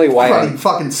that's probably why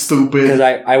fucking stupid. Because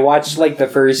I watched, the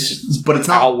first but it's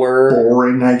not hour...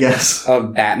 boring, I guess.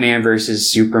 ...of Batman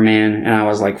versus Superman, and I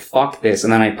was like, fuck this.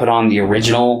 And then I put on the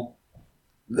original...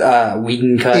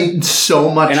 Whedon cut. It's so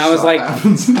much. And I was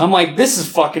I'm like, this is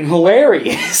fucking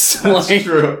hilarious. That's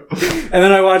true. And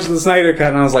then I watched the Snyder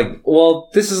cut and I was like, well,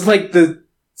 this is the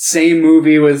same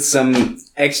movie with some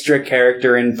extra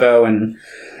character info and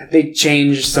they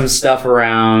changed some stuff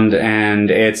around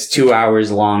and it's 2 hours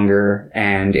longer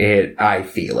and I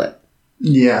feel it.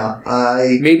 Yeah,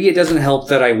 maybe it doesn't help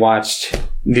that I watched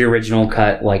the original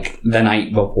cut the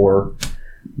night before.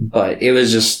 But it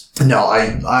was just... No,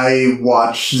 I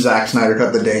watched Zack Snyder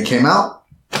cut the day it came out.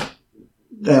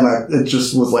 And it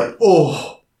just was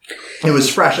it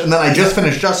was fresh. And then I just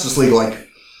finished Justice League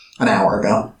an hour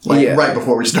ago. Right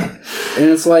before we started. And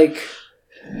it's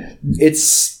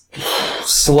it's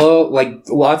slow,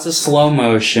 lots of slow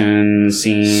motion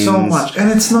scenes. So much.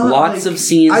 And it's not lots of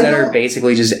scenes that are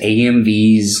basically just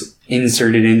AMVs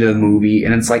inserted into the movie.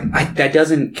 And it's that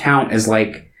doesn't count as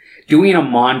doing a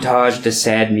montage to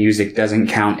sad music doesn't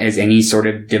count as any sort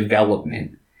of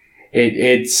development.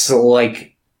 It's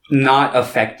not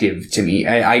effective to me.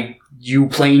 You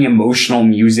playing emotional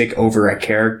music over a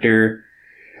character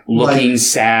looking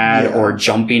sad or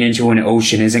jumping into an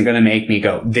ocean isn't going to make me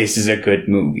go, this is a good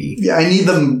movie. Yeah, I need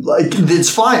them, it's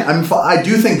fine. I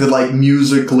do think that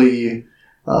musically...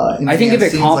 I think if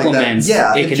it complements,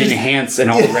 it can enhance an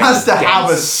already. It has to have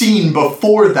a scene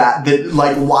before that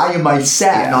why am I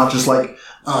sad? Not just I'm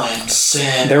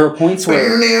sad. There were points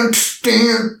where,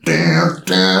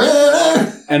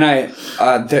 and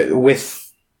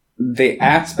with the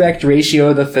aspect ratio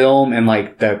of the film and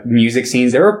the music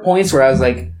scenes, there were points where I was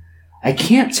I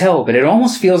can't tell, but it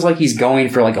almost feels like he's going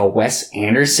for a Wes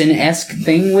Anderson-esque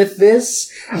thing with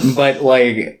this, but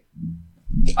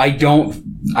I don't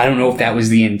know if that was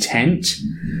the intent,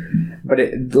 but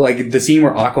the scene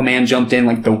where Aquaman jumped in,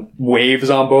 the waves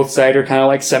on both sides are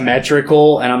kind of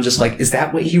symmetrical, and I'm just is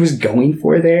that what he was going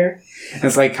for there? And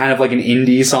it's kind of an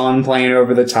indie song playing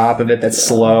over the top of it that's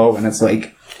slow, and it's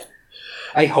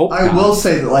I hope I will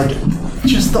say that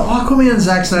just the Aquaman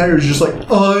Zack Snyder is just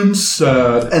I'm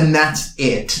sad, and that's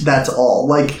it. That's all.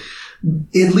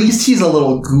 At least he's a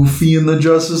little goofy in the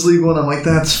Justice League one. I'm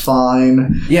that's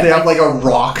fine. Yeah, they have a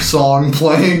rock song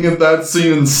playing in that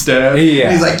scene instead.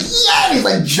 Yeah. And he's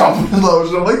and he's jumping in the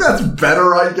ocean. I'm that's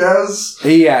better, I guess.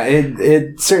 Yeah,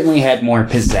 it certainly had more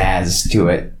pizzazz to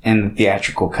it in the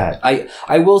theatrical cut.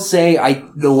 I will say I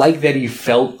like that he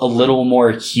felt a little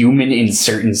more human in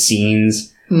certain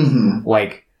scenes. Mm-hmm.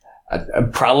 Like,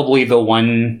 probably the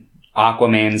one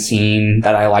Aquaman scene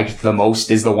that I liked the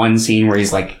most is the one scene where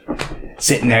he's like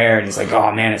sitting there and he's like,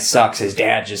 oh man, it sucks. His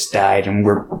dad just died and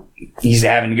he's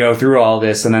having to go through all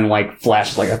this. And then like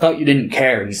Flash is like, I thought you didn't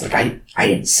care. And he's like, I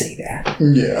didn't say that.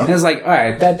 Yeah. And I was like, all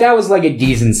right, that was like a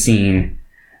decent scene.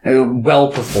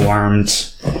 Well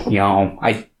performed. You know,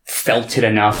 I felt it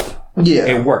enough. Yeah.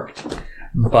 It worked.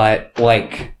 But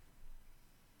like,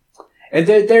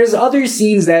 there's other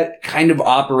scenes that kind of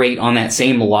operate on that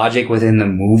same logic within the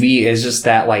movie. It's just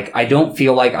that, like, I don't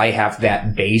feel like I have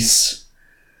that base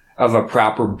of a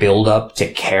proper build-up to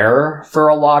care for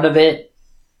a lot of it.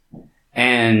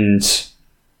 And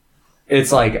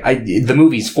it's like, the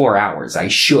movie's 4 hours. I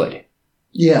should.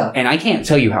 Yeah. And I can't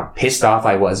tell you how pissed off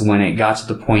I was when it got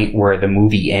to the point where the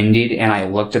movie ended and I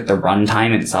looked at the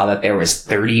runtime and saw that there was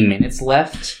 30 minutes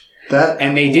left.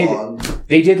 And they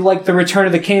did like the Return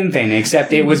of the King thing,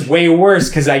 except it was way worse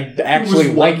because I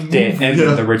actually liked it than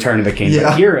the Return of the King. Yeah.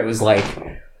 But here it was like,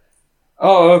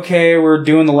 oh, okay, we're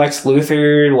doing the Lex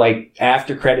Luthor like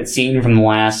after credit scene from the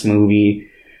last movie.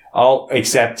 Oh,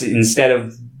 except instead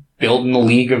of building the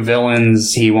League of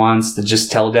Villains, he wants to just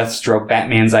tell Deathstroke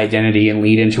Batman's identity and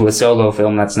lead into a solo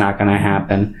film. That's not going to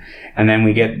happen. And then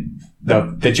we get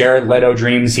the Jared Leto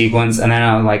dream sequence, and then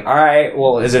I'm like, all right,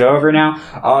 well, is it over now?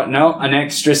 Oh, no, an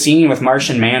extra scene with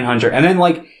Martian Manhunter. And then,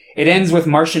 like, it ends with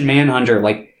Martian Manhunter,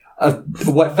 like,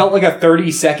 what felt like a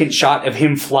 30-second shot of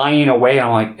him flying away. And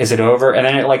I'm like, is it over? And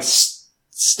then it, like,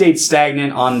 stayed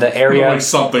stagnant on the area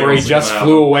where he just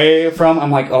flew away from. I'm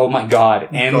like, oh my god,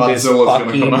 end this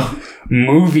fucking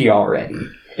movie already.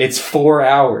 It's 4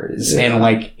 hours and,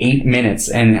 like, 8 minutes,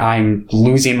 and I'm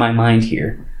losing my mind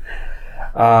here.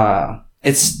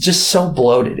 It's just so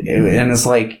bloated, and it's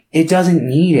like, it doesn't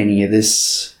need any of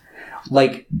this.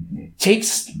 Like, take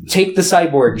the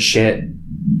Cyborg shit,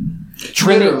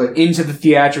 trim it into the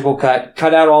theatrical cut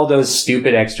out all those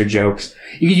stupid extra jokes.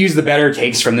 You could use the better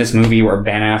takes from this movie where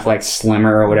Ben Affleck's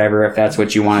slimmer or whatever, if that's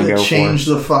what you want to go for. Change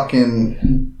the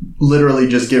fucking, literally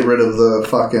just get rid of the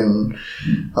fucking,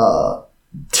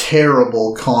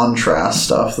 terrible contrast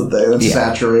stuff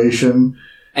saturation.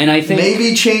 And I think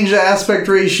maybe change the aspect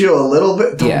ratio a little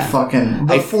bit. Don't fucking.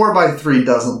 The 4:3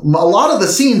 doesn't. A lot of the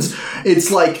scenes,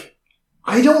 it's like,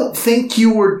 I don't think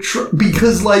you were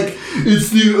because like it's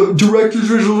the director's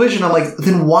visual vision. I'm like,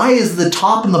 then why is the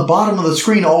top and the bottom of the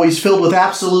screen always filled with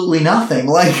absolutely nothing?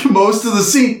 Like most of the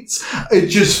scenes, it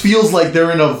just feels like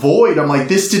they're in a void. I'm like,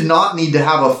 this did not need to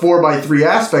have a 4:3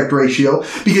 aspect ratio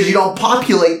because you don't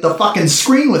populate the fucking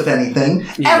screen with anything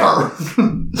ever.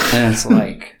 And it's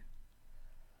like,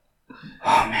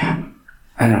 oh man,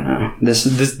 I don't know. This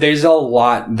there's a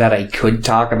lot that I could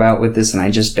talk about with this, and I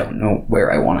just don't know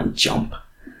where I want to jump.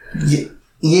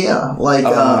 Yeah, like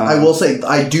I will say,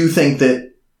 I do think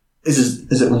that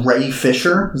is it Ray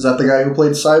Fisher? Is that the guy who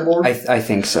played Cyborg? I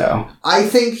think so. I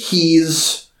think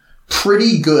he's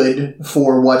pretty good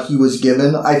for what he was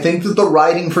given. I think that the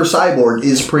writing for Cyborg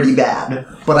is pretty bad,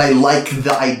 but I like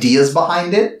the ideas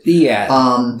behind it.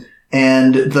 Yeah.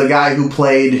 And the guy who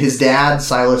played his dad,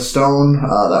 Silas Stone,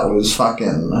 that was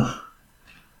fucking...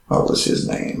 What was his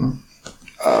name?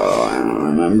 Oh, I don't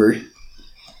remember.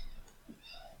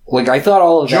 Like, I thought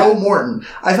all of Joe Morton.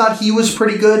 I thought he was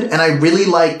pretty good, and I really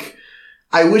like...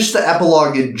 I wish the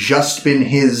epilogue had just been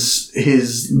his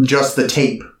just the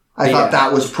tape. I thought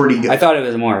that was pretty good. I thought it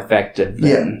was more effective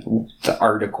than the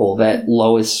article that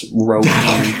Lois wrote.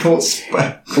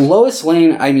 Lois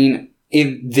Lane, I mean...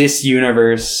 In this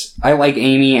universe, I like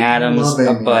Amy Adams,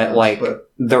 but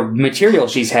the material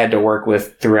she's had to work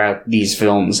with throughout these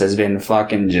films has been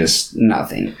fucking just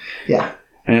nothing. Yeah.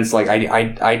 And it's like,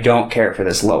 I don't care for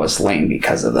this Lois Lane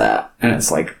because of that. And it's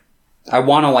like, I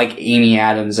want to like Amy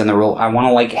Adams in the role. I want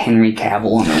to like Henry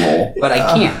Cavill in the role. But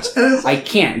I can't. I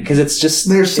can't, because it's just,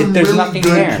 there's really nothing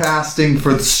good there. Casting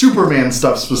for the Superman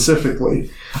stuff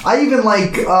specifically. I even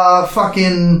like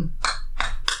fucking...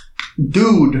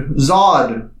 Dude,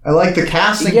 Zod. I like the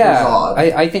casting for Zod.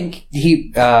 I think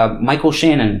Michael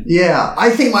Shannon. Yeah,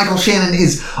 I think Michael Shannon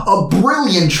is a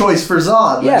brilliant choice for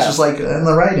Zod. Yeah. It's just like in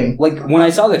the writing. Like when I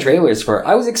saw the trailers for it,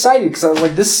 I was excited because I was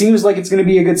like, this seems like it's going to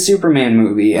be a good Superman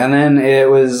movie. And then it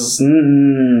was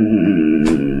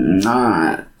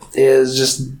not. It was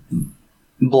just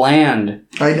bland.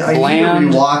 I bland,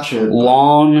 need to rewatch it.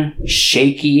 Long,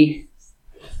 shaky.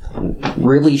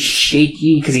 Really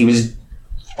shaky because he was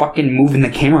fucking moving the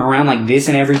camera around like this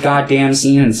in every goddamn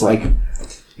scene. It's like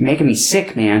making me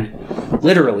sick, man.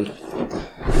 Literally.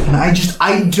 And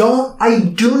I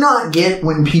do not get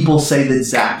when people say that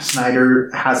Zack Snyder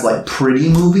has like pretty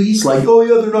movies. Like, oh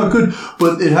yeah, they're not good,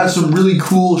 but it has some really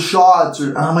cool shots.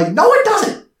 And I'm like, no, it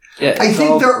doesn't. I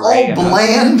think they're all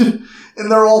bland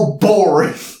and they're all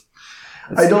boring.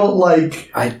 I don't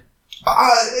like... I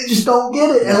just don't get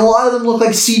it. And a lot of them look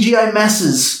like CGI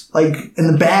messes. Like,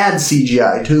 and the bad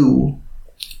CGI, too.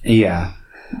 Yeah.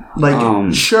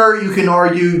 Like, sure, you can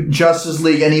argue Justice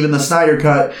League and even the Snyder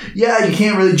Cut. Yeah, you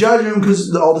can't really judge him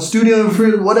because all the studio,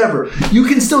 whatever. You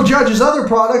can still judge his other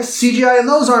products. CGI and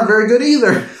those aren't very good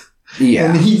either.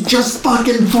 Yeah. And he just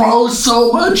fucking throws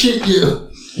so much at you.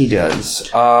 He does.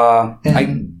 Go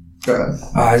ahead.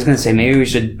 I was going to say, maybe we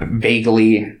should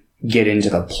vaguely get into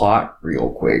the plot real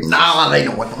quick. Nah, they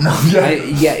don't want to know.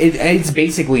 It's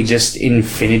basically just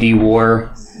Infinity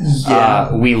War.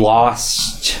 Yeah. We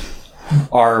lost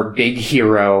our big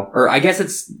hero, or I guess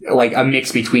it's like a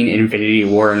mix between Infinity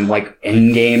War and like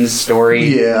Endgame's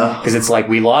story. Yeah. Because it's like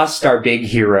we lost our big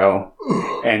hero,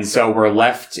 and so we're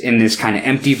left in this kind of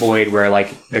empty void where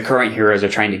like the current heroes are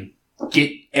trying to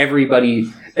get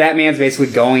everybody. Batman's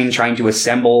basically trying to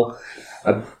assemble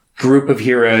a group of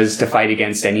heroes to fight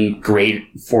against any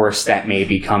great force that may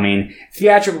be coming.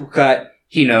 Theatrical cut,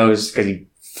 he knows because he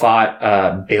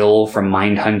fought Bill from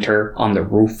Mindhunter on the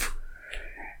roof.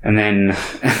 And then,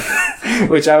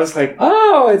 which I was like,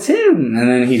 oh, it's him. And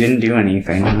then he didn't do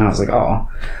anything. And I was like, oh.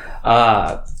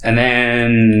 And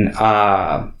then,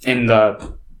 in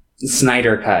the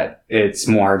Snyder cut, it's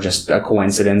more just a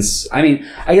coincidence. I mean,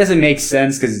 I guess it makes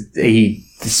sense because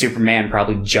Superman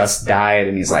probably just died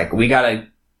and he's like, we gotta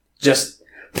just,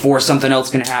 before something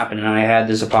else can happen. And I had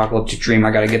this apocalyptic dream.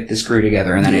 I gotta get this crew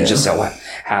together. And then it just so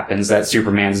happens that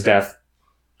Superman's death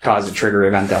caused a trigger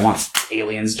event that wants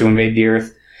aliens to invade the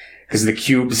Earth. Because the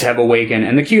cubes have awakened,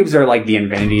 and the cubes are like the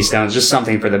Infinity Stones, just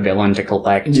something for the villain to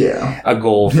collect. Yeah. A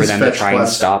goal for them to try and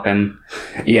stop him.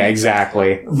 Yeah,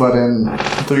 exactly. But in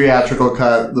theatrical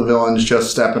cut, the villain's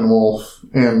just Steppenwolf.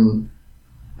 In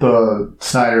the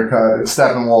Snyder cut, it's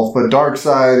Steppenwolf, but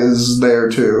Darkseid is there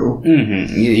too.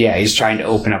 Mm-hmm. Yeah, he's trying to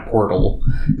open a portal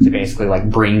to basically like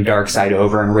bring Darkseid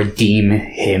over and redeem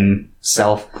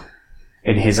himself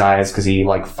in his eyes, because he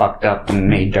like fucked up and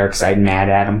made Darkseid mad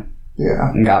at him.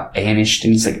 Yeah. And got banished,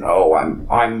 and he's like, oh,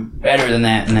 I'm better than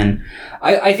that. And then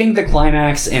I think the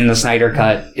climax in the Snyder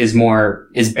cut is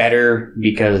better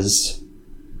because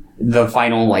the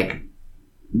final like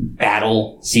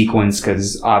battle sequence,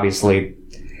 because obviously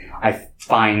I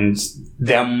find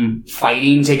them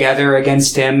fighting together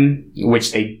against him,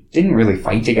 which they didn't really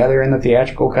fight together in the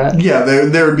theatrical cut. Yeah,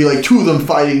 there would be like two of them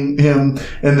fighting him,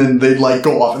 and then they'd like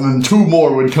go off, and then two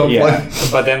more would come. Yeah,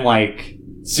 but then like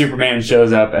Superman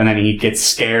shows up, and then he gets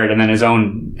scared, and then his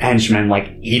own henchmen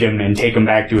like eat him and take him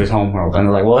back to his homeworld. And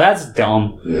they're like, well, that's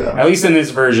dumb. Yeah. At least in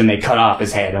this version, they cut off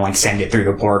his head and like send it through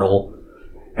the portal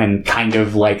and kind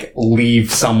of like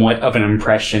leave somewhat of an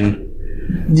impression.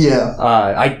 Yeah.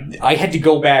 I had to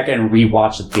go back and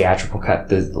rewatch the theatrical cut,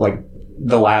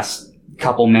 the last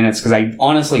couple minutes, because I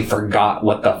honestly forgot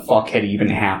what the fuck had even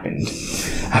happened.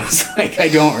 I was like, I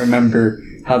don't remember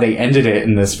how they ended it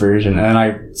in this version. And then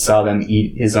I saw them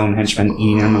eat his own henchmen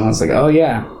eating him, and I was like, oh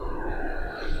yeah.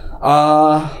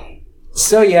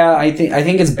 So yeah, I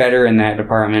think it's better in that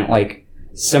department. Like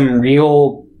some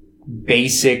real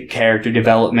basic character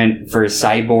development for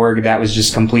Cyborg that was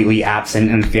just completely absent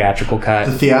in the theatrical cut.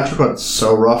 The theatrical cut's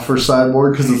so rough for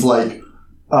Cyborg because it's like,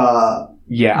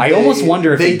 yeah, I almost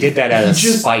wonder if they did that as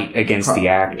a spite against the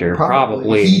actor.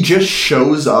 Probably. He just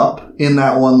shows up in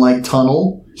that one like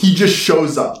tunnel. He just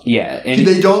shows up. Yeah. And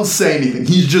they don't say anything.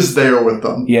 He's just there with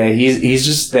them. Yeah, he's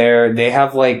just there. They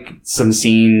have like some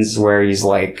scenes where he's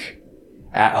like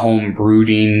at home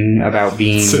brooding about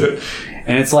being...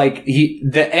 And it's like,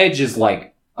 the edge is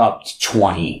like up to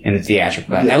 20 in the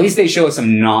theatrical cut. Yeah. At least they show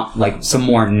some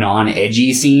more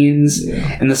non-edgy scenes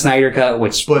in the Snyder cut,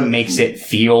 which makes it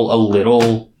feel a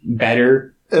little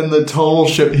better. And the tonal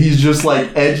shift, he's just like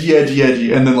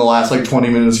edgy. And then the last like 20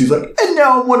 minutes, he's like, and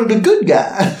now I'm one of the good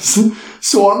guys.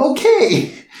 So I'm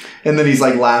okay. And then he's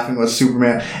like laughing with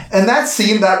Superman. And that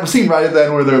scene right at the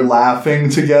end where they're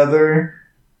laughing together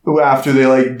after they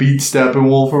like beat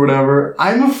Steppenwolf or whatever,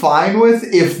 I'm fine with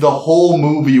if the whole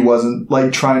movie wasn't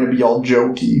like trying to be all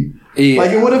jokey. Yeah.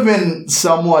 Like, it would have been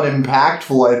somewhat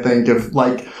impactful, I think, if,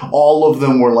 like, all of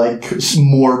them were, like,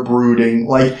 more brooding.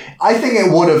 Like, I think it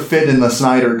would have fit in the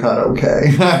Snyder cut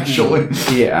okay, actually.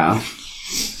 Yeah.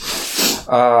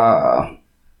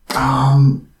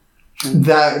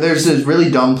 There's this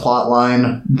really dumb plot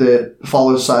line that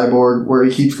follows Cyborg where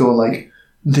he keeps going, like,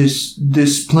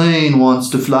 this plane wants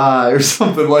to fly or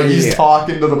something, like he's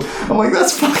talking to them. I'm like,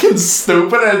 that's fucking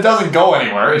stupid, and it doesn't go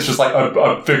anywhere. It's just like,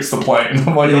 fix the plane.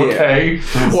 I'm like, okay,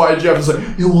 why'd you have to say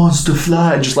it wants to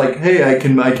fly? Just like, hey, I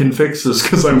can fix this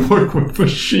because I work with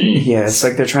machines. Yeah, it's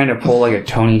like they're trying to pull like a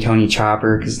Tony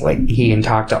Chopper because like he can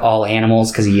talk to all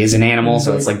animals because he is an animal.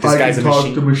 So it's like this guy's a machine.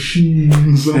 Talk to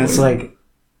machines. And it's like,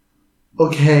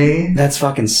 okay, that's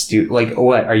fucking stupid. Like,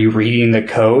 what are you reading the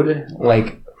code?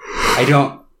 Like. I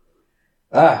don't.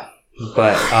 God,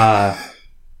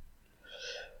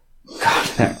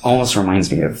 that almost reminds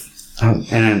me of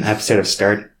in an episode of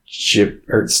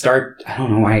I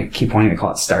don't know why I keep wanting to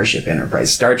call it Starship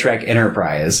Enterprise. Star Trek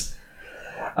Enterprise.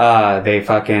 They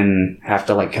fucking have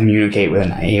to like communicate with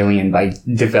an alien by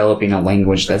developing a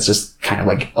language that's just kind of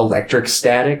like electric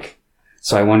static.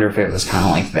 So I wonder if it was kind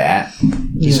of like that.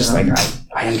 He's just like,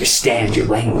 I understand your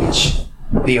language.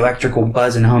 The electrical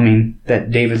buzz and humming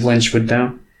that David Lynch would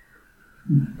do.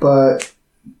 But,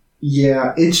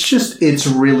 yeah, it's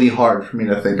really hard for me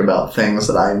to think about things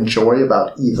that I enjoy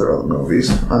about either of the movies,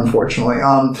 unfortunately.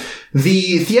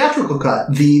 The theatrical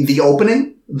cut, the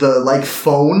opening, the, like,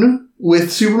 phone with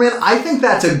Superman, I think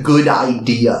that's a good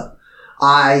idea.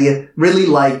 I really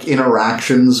like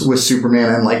interactions with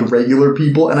Superman and, like, regular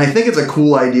people, and I think it's a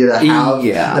cool idea to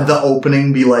have the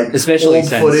opening be, like, especially old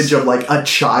footage of, like, a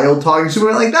child talking to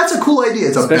Superman. Like, that's a cool idea.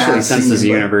 It's a especially bad since scene, this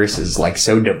universe is, like,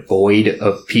 so devoid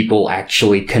of people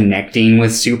actually connecting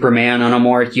with Superman on a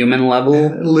more human level.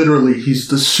 Literally, he's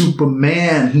the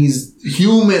Superman. He's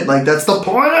human. Like, that's the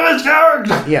point of his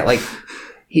character. Yeah, like...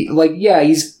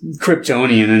 he's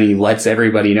Kryptonian and he lets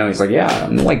everybody know. He's like, yeah,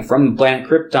 I'm like from the planet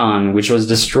Krypton, which was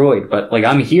destroyed, but like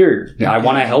I'm here. I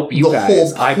want to help you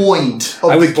guys. The whole point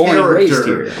I of was the born and raised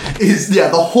character here. is, the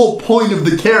whole point of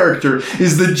the character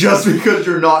is that just because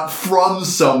you're not from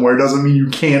somewhere doesn't mean you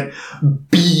can't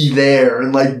be there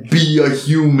and like be a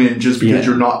human just because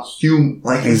you're not human.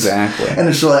 Like, exactly. And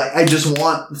it's like, I just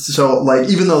want, so like,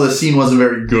 even though the scene wasn't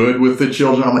very good with the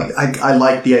children, I'm like, I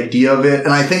like the idea of it,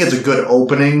 and I think it's a good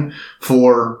opening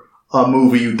for a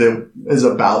movie that is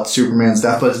about Superman's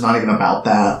death, but it's not even about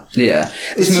that. Yeah.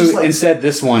 Instead,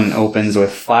 this one opens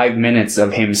with 5 minutes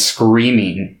of him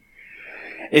screaming.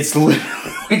 It's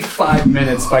literally like 5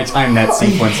 minutes by the time that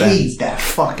sequence ends. I hate that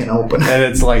fucking opening. And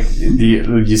it's like,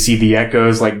 you see the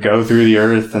echoes like go through the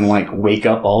earth and like wake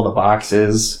up all the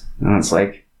boxes. And it's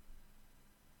like,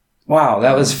 wow,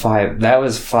 that was 5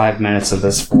 minutes of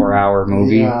this 4-hour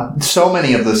movie. Yeah. So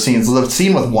many of the scenes. The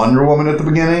scene with Wonder Woman at the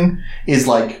beginning is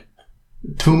like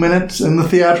 2 minutes in the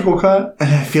theatrical cut.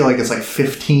 And I feel like it's like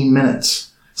 15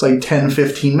 minutes. It's like 10,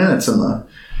 15 minutes in the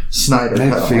Snyder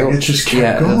cut. Like, it just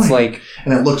kept going. It's like,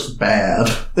 and it looks bad.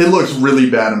 It looks really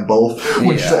bad in both.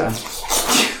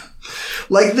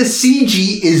 Like, the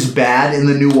CG is bad in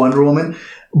the new Wonder Woman.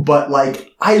 But,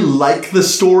 like, I like the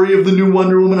story of the new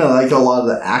Wonder Woman. I like a lot of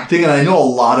the acting. And I know a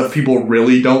lot of people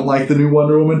really don't like the new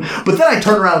Wonder Woman. But then I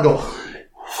turn around and go,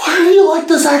 why do you like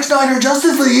the Zack Snyder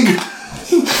Justice League?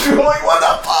 I'm like, what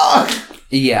the fuck?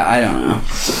 Yeah, I don't know.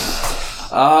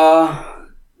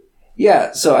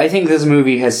 Yeah, so I think this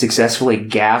movie has successfully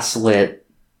gaslit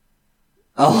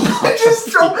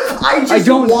I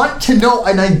don't want to know,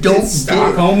 and I don't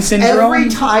Stockholm Syndrome? Every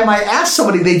time I ask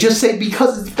somebody, they just say,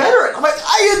 because it's better. And I'm like,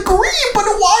 I agree, but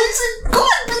why is it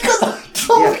good? Because I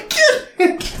don't get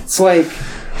it. It's like,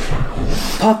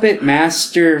 Puppet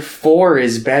Master 4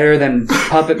 is better than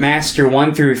Puppet Master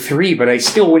 1 through 3, but I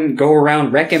still wouldn't go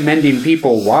around recommending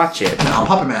people watch it. No,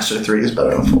 Puppet Master 3 is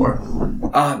better than 4.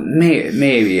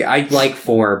 Maybe. I like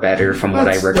 4 better from what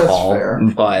I recall.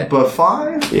 But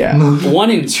 5? Yeah.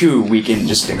 1 and 2 we can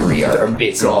just agree are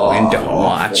abysmal and don't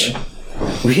watch.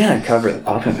 We gotta cover the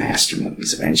Puppet Master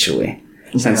movies eventually.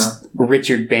 Since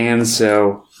Richard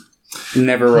Banso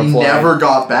never replied. He never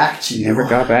got back to you. Never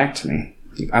got back to me.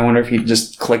 I wonder if he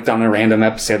just clicked on a random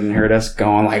episode and heard us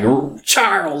going like,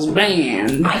 Charles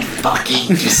Band. I fucking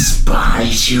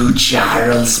despise you,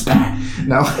 Charles Band.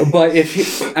 No. But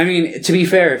to be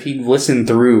fair, if he listened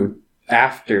through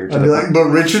after. I'd be like, but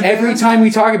Richard Every Band? time we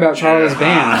talk about Charles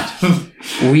Band,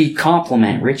 we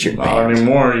compliment Richard Band. Not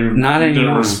anymore. Not anymore.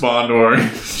 Didn't respond to her.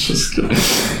 Just kidding.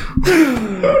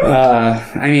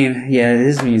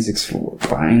 His music's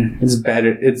fine. It's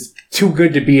better. It's too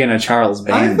good to be in a Charles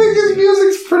Band. I think his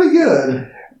music's pretty good.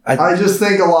 I just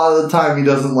think a lot of the time he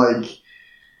doesn't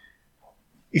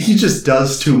he just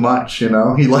does too much, you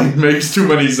know? He makes too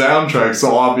many soundtracks,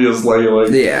 so obviously a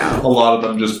lot of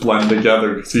them just blend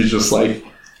together because he's just like,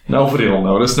 nobody will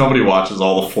notice. Nobody watches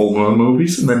all the full moon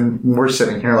movies, and then we're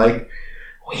sitting here like,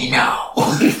 we know.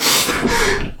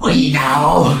 We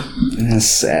know.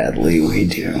 Sadly, we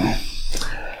do.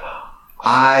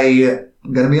 I'm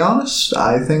gonna be honest.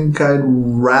 I think I'd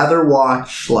rather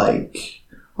watch like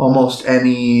almost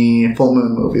any full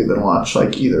moon movie than watch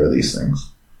like either of these things.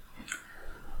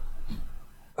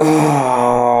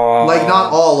 Oh. Like,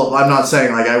 not all of them. I'm not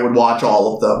saying, like, I would watch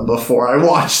all of them before I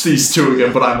watch these two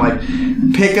again, but I'm like,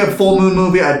 pick a full moon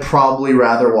movie, I'd probably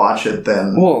rather watch it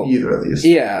than either of these.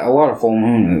 Yeah, a lot of full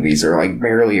moon movies are, like,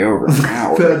 barely over an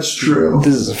hour. That's true.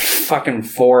 This is a fucking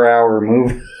 4-hour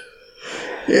movie.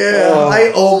 Yeah,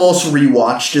 I almost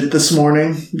rewatched it this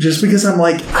morning, just because I'm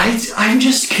like, because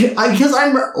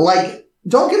I'm, like,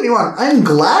 don't get me wrong, I'm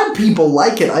glad people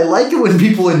like it. I like it when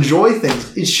people enjoy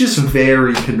things. It's just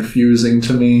very confusing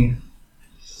to me.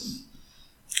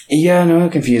 Yeah, no,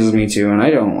 it confuses me too, and I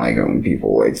don't like it when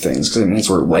people like things, because it means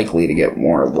we're likely to get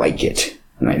more like it,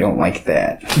 and I don't like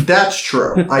that. That's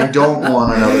true. I don't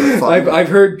want another fucking... I've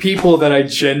heard people that I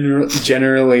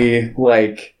generally,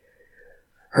 like,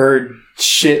 heard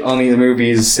shit on these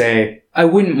movies say, I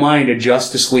wouldn't mind a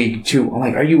Justice League 2. I'm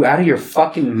like, are you out of your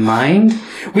fucking mind?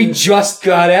 We just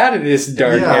got out of this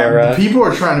dark era. People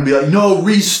are trying to be like, no,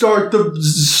 restart the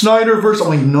Snyderverse. I'm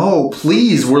like, no,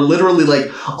 please. We're literally like,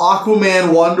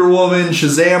 Aquaman, Wonder Woman,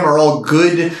 Shazam are all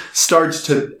good starts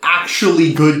to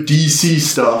actually good DC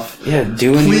stuff. Yeah,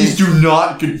 please do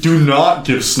not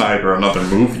give Snyder another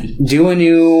movie. Do a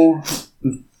new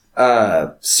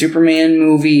Superman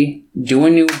movie. Do a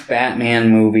new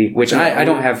Batman movie, which I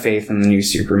don't have faith in the new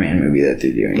Superman movie that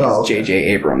they're doing. J.J.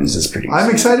 Abrams is pretty.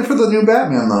 I'm excited for the new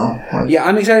Batman, though. Yeah,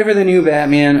 I'm excited for the new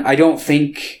Batman. I don't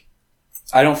think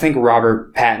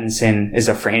Robert Pattinson is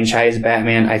a franchise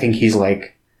Batman. I think he's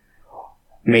like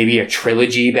maybe a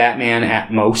trilogy Batman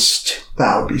at most.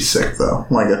 That would be sick, though.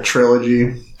 Like a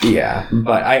trilogy. Yeah,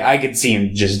 but I could see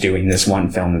him just doing this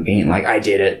one film and being like, I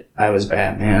did it. I was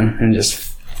Batman. And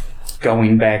just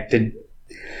going back to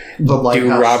do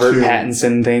Robert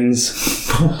Pattinson things.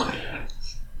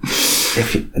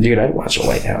 Dude, I'd watch a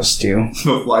Lighthouse too.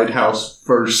 The Lighthouse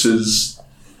versus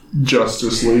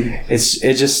Justice League.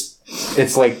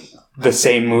 It's like the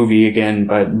same movie again,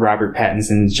 but Robert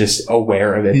Pattinson's just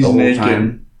aware of it the whole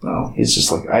time. Oh. He's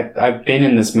just like, I've been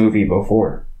in this movie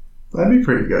before. That'd be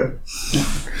pretty good.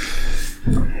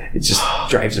 It just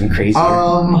drives him crazy.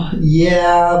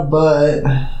 Yeah, but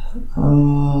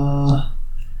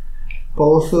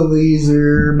both of these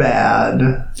are bad.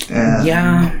 And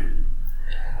yeah.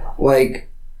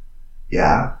 Like.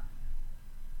 Yeah.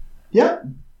 Yep.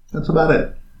 That's about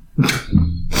it.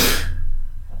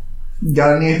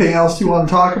 Got anything else you want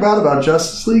to talk about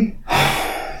Justice League?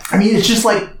 I mean, it's just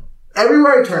like,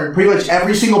 everywhere I turned, pretty much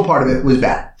every single part of it was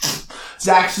bad.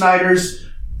 Zack Snyder's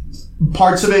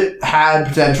parts of it had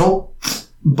potential,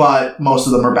 but most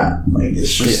of them are bad. Like,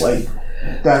 it's just like,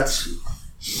 that's...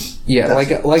 Yeah,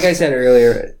 like I said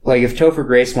earlier, like if Topher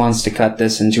Grace wants to cut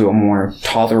this into a more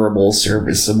tolerable,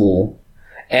 serviceable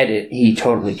edit, he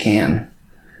totally can.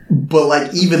 But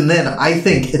like even then, I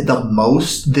think at the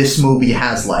most this movie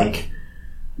has like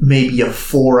maybe a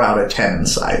 4 out of 10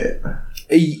 inside it.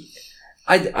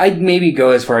 I'd maybe go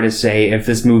as far to say if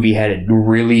this movie had a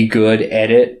really good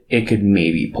edit, it could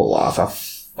maybe pull off a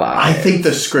 5. I think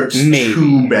the script's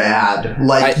too bad.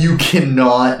 Like, you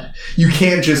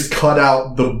can't just cut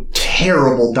out the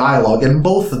terrible dialogue in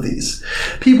both of these.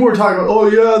 People were talking about, oh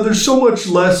yeah, there's so much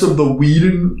less of the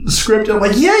Whedon script. And I'm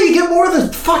like, yeah, you get more of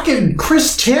the fucking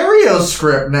Chris Terrio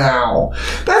script now.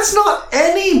 That's not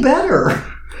any better.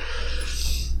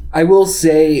 I will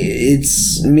say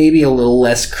it's maybe a little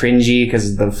less cringy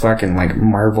because the fucking like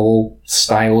Marvel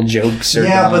style jokes are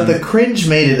gone. But the cringe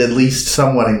made it at least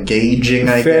somewhat engaging,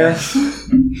 I guess.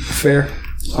 Fair.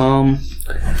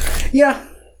 Yeah.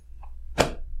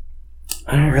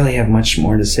 I don't really have much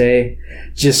more to say.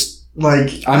 Just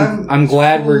like I'm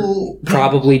glad we're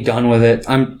probably done with it.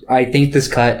 I think this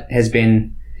cut has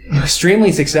been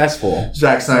extremely successful.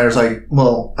 Zack Snyder's like,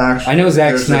 well, actually, I know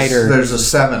Zack Snyder. There's a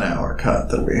 7-hour cut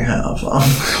that we have.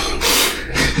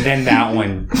 Then that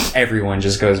one, everyone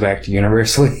just goes back to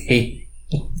universally.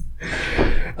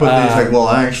 But he's like, well,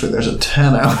 actually, there's a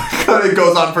 10-hour cut. It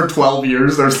goes on for 12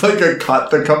 years. There's like a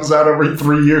cut that comes out every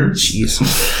 3 years. Jeez.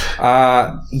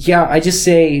 Yeah, I just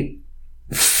say,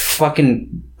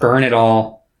 fucking burn it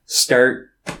all.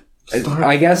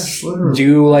 I guess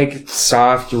do like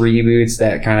soft reboots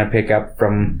that kind of pick up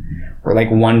from where like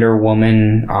Wonder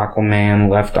Woman, Aquaman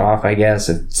left off, I guess,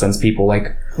 since people want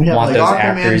like those Aquaman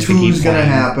actors to 2 keep is gonna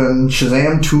happen,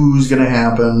 Shazam 2 is gonna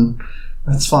happen.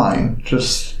 That's fine.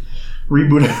 Just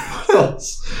Reboot everyone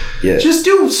else. Yeah. Just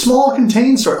do small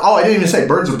contained stories. Oh, I didn't even say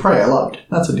Birds of Prey. I loved.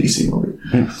 That's a DC movie.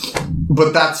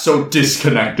 But that's so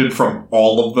disconnected from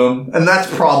all of them. And that's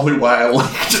probably why I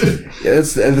liked it. Yeah,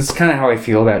 that's kind of how I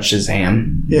feel about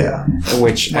Shazam. Yeah.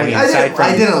 Which, like,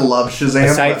 I didn't love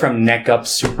Shazam. Aside from Neck Up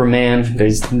Superman,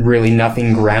 there's really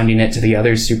nothing grounding it to the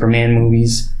other Superman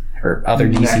movies. Or other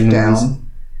DC Neck movies. Down.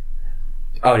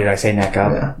 Oh, did I say Neck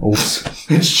Up? Yeah. Oops.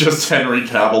 It's just Henry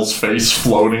Cavill's face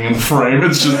floating in the frame.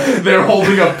 It's just, they're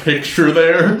holding a picture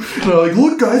there. They're like,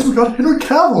 look guys, we got Henry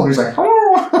Cavill. And he's like,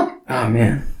 oh. Oh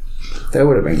man. That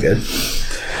would have been good.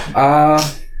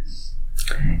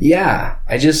 Yeah,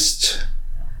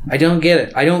 I don't get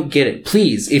it. I don't get it.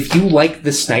 Please, if you like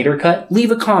the Snyder Cut, leave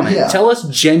a comment. Yeah. Tell us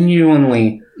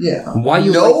genuinely why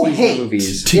you like these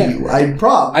movies. To you. I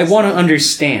promise. I want to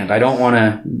understand. I don't want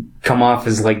to come off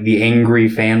as like the angry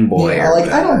fanboy. Yeah, like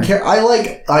I don't care.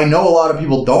 I know a lot of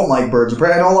people don't like Birds of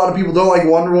Prey. I know a lot of people don't like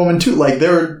Wonder Woman too. Like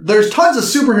there's tons of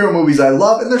superhero movies I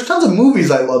love, and there's tons of movies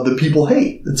I love that people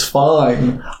hate. It's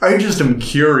fine. I just am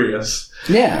curious.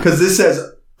 Yeah. Because this has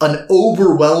an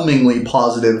overwhelmingly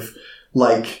positive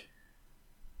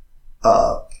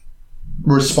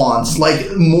response, like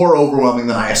more overwhelming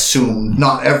than I assumed.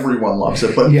 Not everyone loves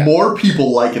it, but more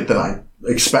people like it than I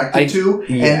expected to,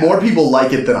 and more people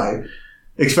like it than I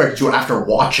expected to after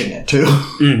watching it too.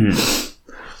 Mm-hmm.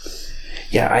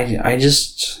 Yeah,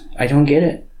 I don't get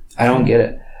it. I don't get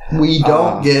it. We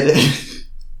don't get it.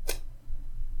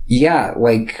 Yeah,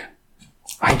 like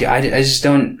I just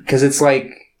don't, because it's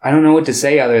like I don't know what to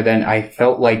say other than I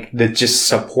felt like the just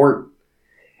support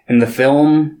in the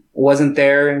film wasn't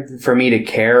there for me to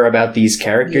care about these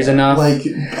characters enough. Like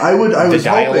I was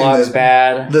dialogue's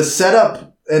bad. The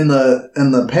setup and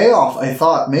the payoff, I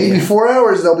thought maybe 4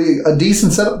 hours there'll be a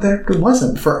decent setup there. It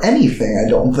wasn't for anything, I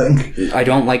don't think. I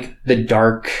don't like the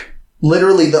dark.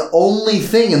 Literally the only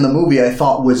thing in the movie I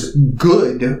thought was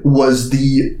good was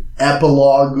the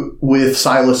epilogue with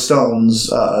Silas Stone's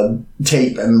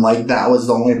tape, and like that was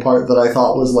the only part that I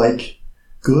thought was like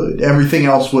good. Everything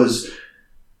else was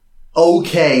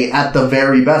okay at the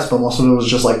very best, but most of it was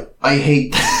just like, I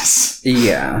hate this.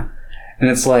 Yeah. And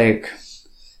it's like,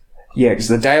 because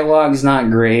the dialogue's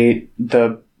not great,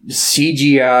 the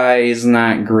CGI is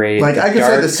not great. Like, I could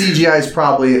say the CGI is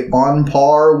probably on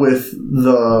par with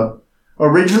the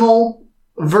original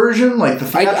version, like the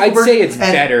theatrical I'd version. say it's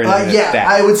better than that.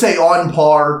 I would say on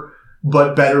par,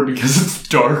 but better because it's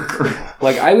darker.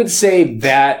 Like, I would say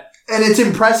that. And it's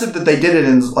impressive that they did it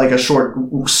in like a short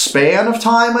span of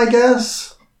time, I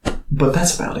guess. But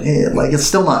that's about it. Like, it's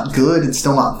still not good. It's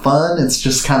still not fun. It's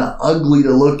just kind of ugly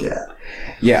to look at.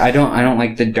 Yeah, I don't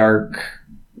like the dark,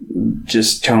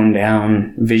 just toned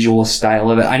down visual style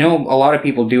of it. I know a lot of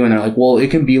people do, and they're like, well, it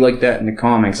can be like that in the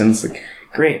comics. And it's like,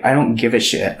 great, I don't give a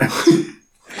shit.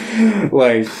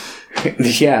 Like,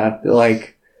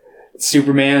 like,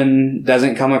 Superman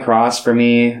doesn't come across for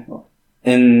me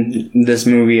in this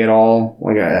movie at all.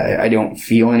 Like, I don't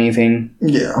feel anything.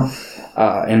 Yeah.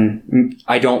 And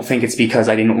I don't think it's because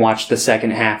I didn't watch the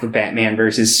second half of Batman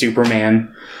versus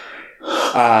Superman.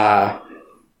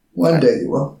 One day you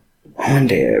will. One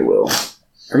day I will.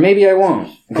 Or maybe I won't.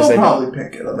 I'll probably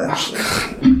pick it eventually.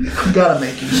 You gotta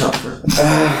make you suffer.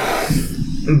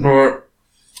 But,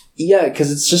 yeah,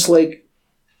 because it's just like,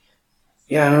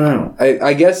 I don't know.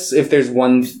 I guess if there's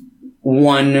one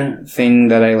thing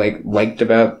that I liked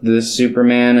about this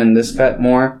Superman and this cut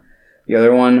more, the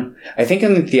other one, I think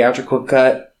in the theatrical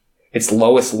cut, it's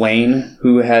Lois Lane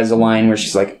who has a line where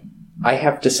she's like, I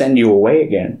have to send you away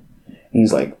again. And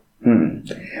he's like,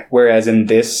 Whereas in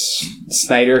this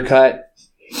Snyder cut,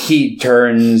 he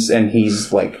turns and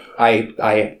he's like,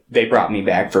 they brought me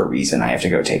back for a reason. I have to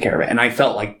go take care of it. And I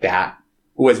felt like that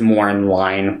was more in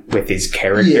line with his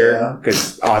character.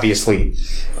 Because obviously,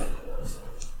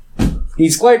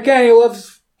 he's Clark Kent.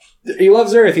 He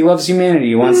loves Earth. He loves humanity.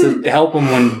 He wants to help them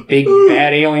when big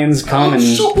bad aliens come and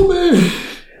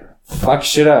fuck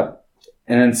shit up.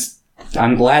 And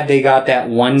I'm glad they got that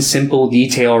one simple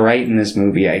detail right in this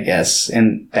movie, I guess,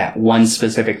 and that one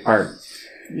specific part.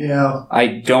 Yeah. I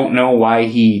don't know why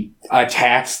he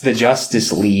attacks the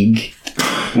Justice League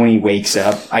when he wakes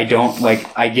up. I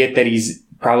get that he's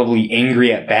probably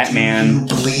angry at Batman.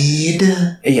 Do you bleed?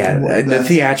 Yeah, the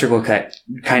theatrical cut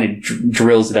kind of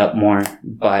drills it up more,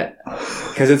 but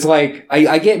because it's like,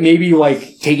 I get maybe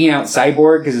like taking out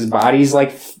Cyborg because his body's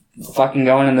like fucking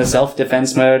going in the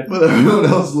self-defense mode. But everyone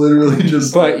else literally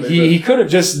just... But he could have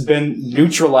just been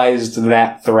neutralized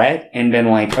that threat and been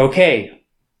like, okay,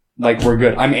 like, we're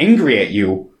good. I'm angry at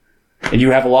you, and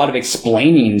you have a lot of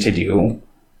explaining to do,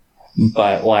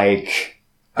 but, like,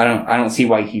 I don't see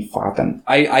why he fought them.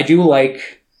 I do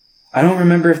like... I don't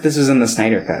remember if this was in the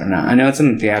Snyder cut or not. I know it's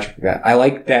in the theatrical cut. I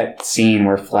like that scene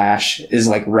where Flash is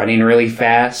like running really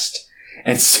fast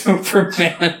and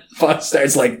Superman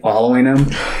starts like following him.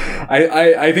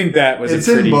 I think that was it's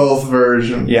in both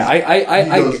versions. Yeah,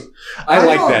 I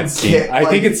like that scene. I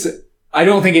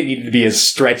don't think it needed to be as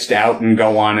stretched out and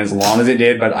go on as long as it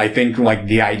did, but I think like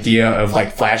the idea of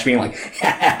like Flash being like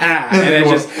and then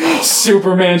just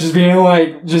Superman just being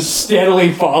like just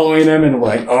steadily following him and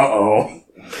like uh-oh.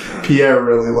 Pierre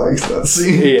really likes that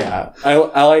scene. Yeah. I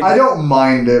don't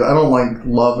mind it. I don't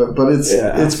love it, but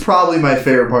it's probably my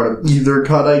favorite part of either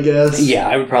cut, I guess. Yeah,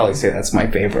 I would probably say that's my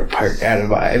favorite part out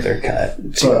of either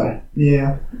cut too. But,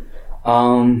 yeah.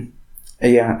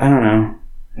 Yeah, I don't know.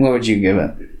 What would you give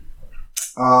it?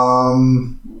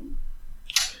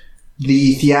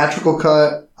 The theatrical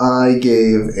cut I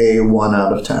gave a 1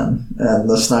 out of 10, and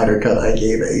the Snyder cut I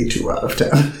gave a 2 out of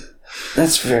 10.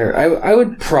 That's fair. I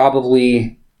would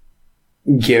probably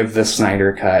give the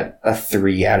Snyder cut a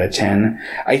 3 out of 10.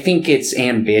 I think it's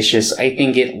ambitious. I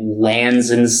think it lands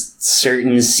in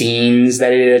certain scenes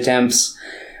that it attempts,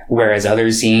 whereas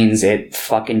other scenes it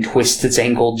fucking twists its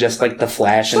ankle just like the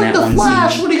Flash in that one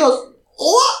Flash, scene. When he goes,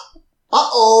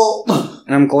 uh-oh.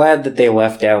 And I'm glad that they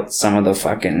left out some of the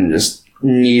fucking just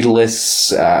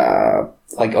needless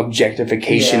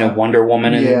objectification of Wonder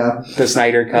Woman in the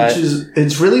Snyder cut.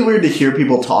 It's really weird to hear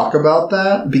people talk about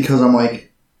that because I'm like,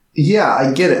 yeah,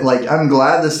 I get it. Like, I'm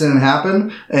glad this didn't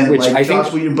happen. And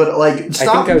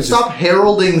stop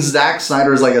heralding Zack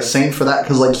Snyder as like a saint for that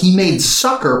because like he made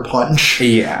Sucker Punch.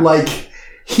 Yeah, like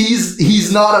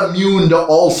he's not immune to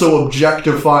also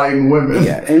objectifying women.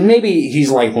 Yeah, and maybe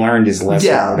he's like learned his lesson.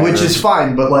 Yeah, which is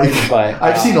fine. But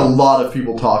I've seen a lot of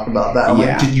people talk about that. I'm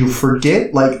like, did you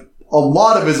forget? Like, a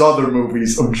lot of his other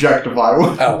movies objectify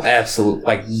women. Oh,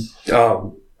 absolutely.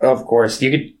 Of course.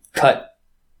 You could cut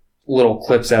little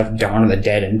clips out of Dawn of the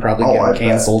Dead and probably get them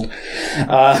canceled.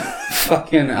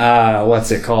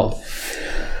 What's it called?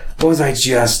 What was I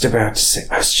just about to say?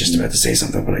 I was just about to say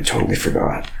something, but I totally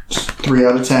forgot. 3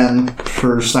 out of 10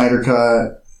 for Snyder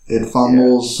Cut. It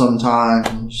fumbles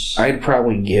sometimes. I'd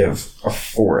probably give a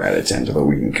 4 out of 10 to the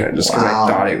Whedon cut just because I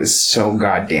thought it was so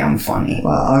goddamn funny.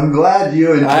 Wow, I'm glad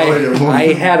you enjoyed it.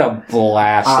 I had a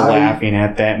blast laughing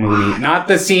at that movie. Not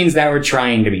the scenes that were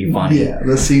trying to be funny. Yeah,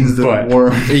 the scenes that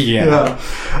weren't. Yeah.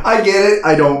 I get it.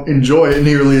 I don't enjoy it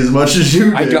nearly as much as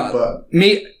you did.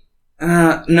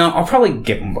 No, I'll probably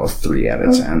give them both 3 out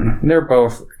of 10. They're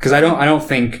both... Because I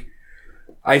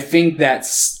think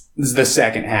that's... the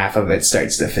second half of it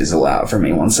starts to fizzle out for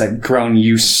me once I've grown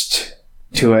used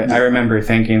to it. I remember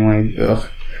thinking like, ugh,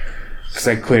 because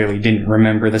I clearly didn't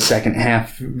remember the second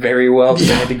half very well because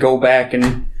I had to go back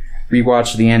and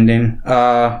rewatch the ending.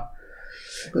 I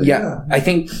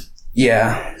think,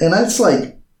 And that's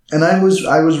like, and I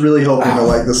was really hoping to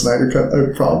like the Snyder Cut.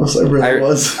 I promise, I really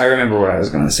was. I remember what I was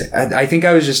going to say. I think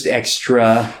I was just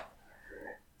extra...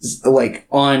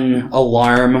 on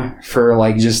alarm for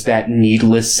just that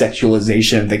needless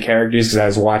sexualization of the characters because I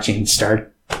was watching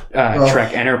Trek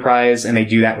Enterprise and they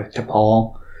do that with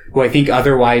T'Pol, who I think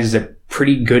otherwise is a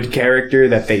pretty good character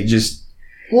that they just...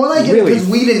 Well, I get it because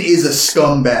Whedon is a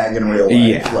scumbag in real life.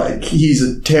 Yeah. He's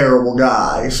a terrible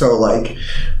guy. So,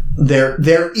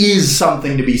 there is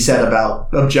something to be said about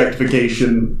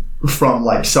objectification from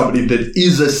somebody that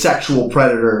is a sexual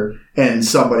predator and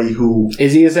somebody who...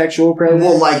 Is he a sexual predator?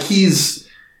 Well, he's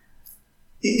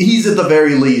at the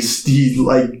very least, he's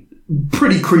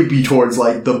pretty creepy towards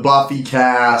the Buffy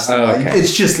cast. Oh, okay.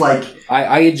 It's just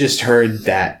I had just heard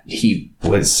that he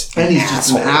was and he's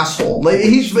just an asshole. I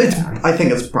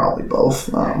think it's probably both.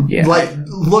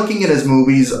 Looking at his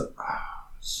movies,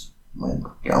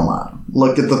 come on,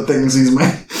 look at the things he's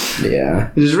made.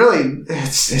 Yeah. It's really,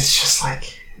 it's just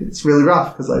it's really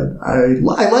rough because I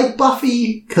like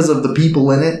Buffy because of the people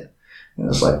in it. And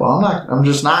it's I'm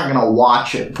just not going to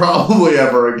watch it probably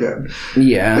ever again.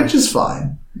 Yeah. Which is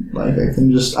fine. I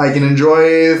can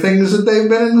enjoy things that they've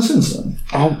been in since then.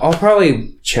 I'll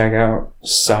probably check out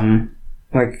some,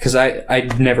 because I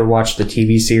never watched the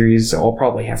TV series, so I'll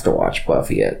probably have to watch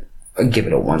Buffy give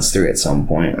it a once through at some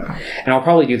point. Yeah. And I'll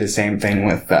probably do the same thing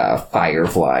with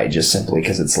Firefly, just simply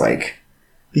because it's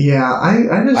Yeah,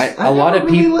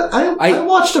 I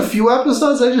watched a few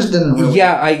episodes. I just didn't really.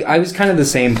 Yeah, I was kind of the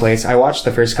same place. I watched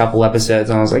the first couple episodes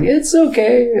and I was like, it's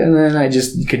okay, and then I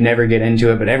just could never get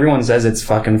into it. But everyone says it's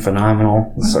fucking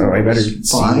phenomenal, so I better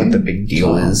see what the big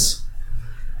deal is.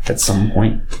 at some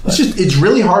point. It's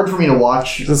really hard for me to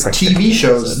watch TV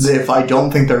shows if I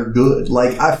don't think they're good.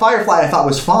 Like, Firefly I thought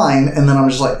was fine, and then I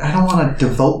was just like, I don't want to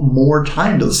devote more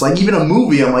time to this. Like, even a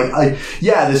movie, I'm like,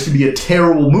 this could be a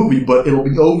terrible movie, but it'll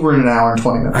be over in an hour and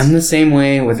 20 minutes. I'm the same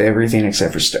way with everything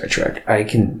except for Star Trek. I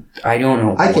don't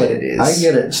know what it is. I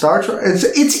get it. Star Trek,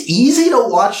 it's easy to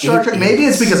watch Star Trek. Maybe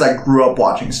it's because I grew up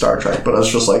watching Star Trek, but I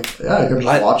was just like, I can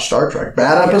just watch Star Trek.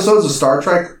 Bad episodes of Star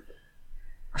Trek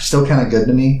are still kind of good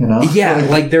to me, you know? Yeah,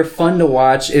 like they're fun to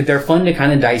watch. They're fun to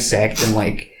kind of dissect, and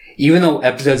like, even though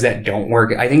episodes that don't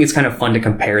work, I think it's kind of fun to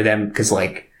compare them because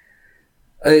like,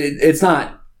 it's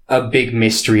not a big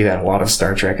mystery that a lot of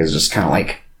Star Trek is just kind of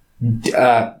like,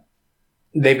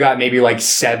 they've got maybe like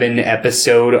 7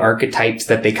 episode archetypes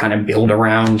that they kind of build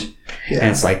around. Yeah.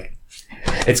 And it's like,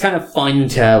 it's kind of fun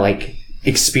to like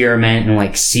experiment and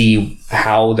like see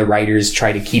how the writers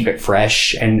try to keep it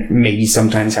fresh, and maybe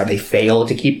sometimes how they fail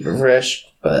to keep it fresh.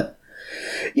 But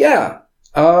yeah,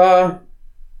 fuck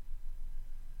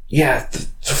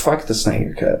the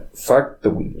Snyder Cut, fuck the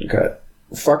Weens Cut,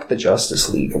 fuck the Justice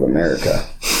League of America.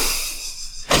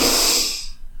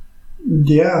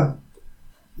 Yeah,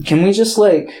 can we just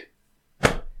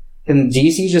can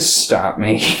DC just stop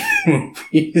making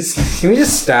movies? Can we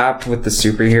just stop with the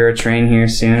superhero train here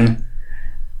soon?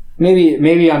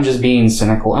 Maybe I'm just being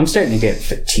cynical. I'm starting to get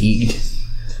fatigued.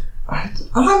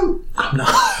 I'm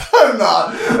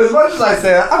not. As much as I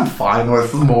say that, I'm fine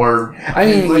with more. I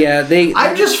mean,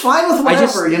 I'm just fine with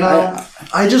whatever, you know?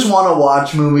 I just want to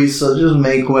watch movies, so just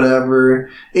make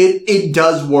whatever. It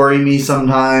does worry me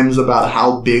sometimes about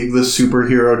how big the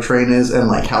superhero train is and,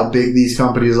 like, how big these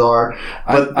companies are.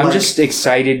 But I'm just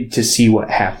excited to see what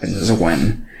happens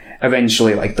when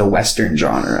eventually, like, the Western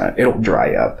genre, it'll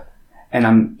dry up. And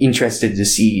I'm interested to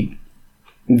see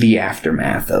the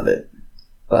aftermath of it.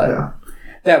 But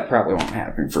that probably won't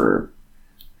happen for...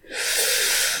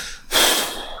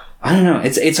 I don't know.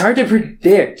 It's hard to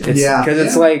predict. Because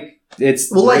it's like...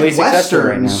 It's really like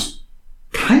Westerns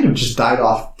kind of just died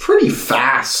off pretty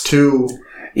fast, too.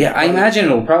 Yeah, I imagine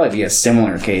it'll probably be a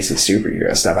similar case with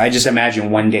superhero stuff. I just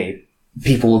imagine one day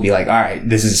people will be like, all right,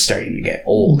 this is starting to get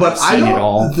old. But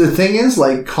the thing is,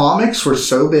 like, comics were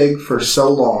so big for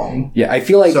so long. Yeah, I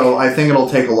feel like... So I think it'll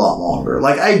take a lot longer.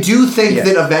 Like, I do think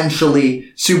that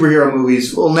eventually superhero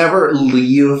movies will never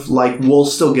leave. Like, we'll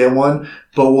still get one,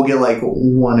 but we'll get, like,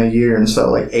 1 a year instead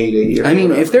of, like, 8 a year. I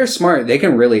mean, if they're smart, they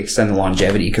can really extend the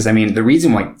longevity. Because, I mean, the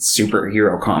reason why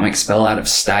superhero comics fell out of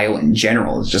style in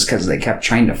general is just because they kept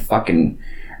trying to fucking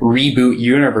reboot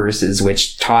universes,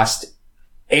 which tossed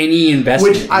any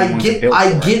investment. Which I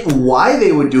get why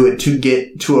they would do it, to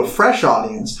get to a fresh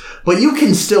audience, but you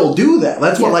can still do that.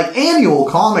 That's what like annual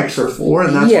comics are for,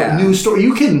 and that's what new story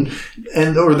you can,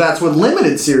 or that's what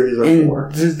limited series are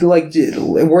for. Like,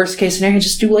 worst case scenario,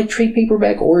 just do like trade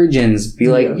paperback origins. Be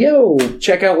like, yo,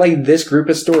 check out like this group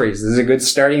of stories. This is a good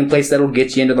starting place that'll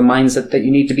get you into the mindset that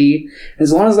you need to be.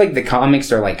 As long as like the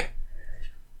comics are like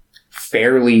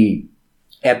fairly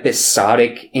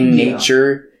episodic in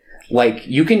nature. Like,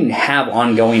 you can have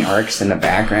ongoing arcs in the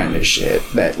background of this shit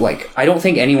that, like, I don't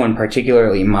think anyone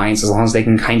particularly minds as long as they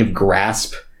can kind of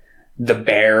grasp the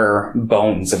bare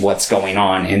bones of what's going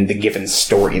on in the given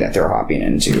story that they're hopping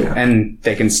into. Yeah. And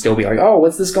they can still be like, oh,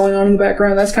 what's this going on in the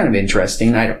background? That's kind of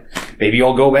interesting. Maybe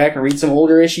I'll go back and read some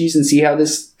older issues and see how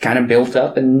this kind of built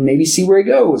up and maybe see where it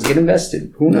goes. Get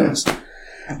invested. Who knows?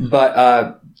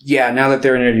 But, now that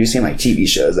they're introducing like TV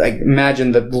shows, I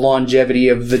imagine the longevity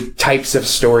of the types of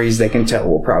stories they can tell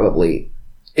will probably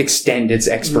extend its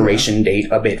expiration date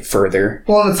a bit further.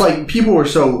 Well, and it's like people were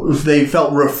they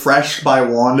felt refreshed by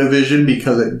WandaVision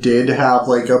because it did have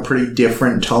like a pretty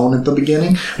different tone at the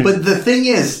beginning. But the thing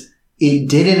is, it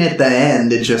didn't at the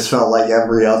end. It just felt like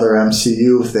every other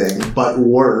MCU thing, but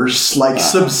worse, like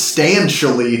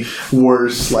substantially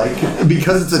worse. Like,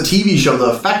 because it's a TV show,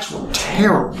 the effects were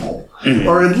terrible.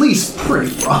 Or at least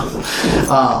pretty rough.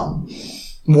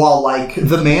 While, like,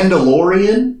 The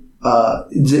Mandalorian,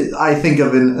 I think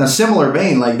of in a similar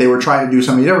vein, like, they were trying to do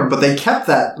something different, but they kept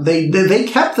that, they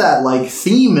kept that, like,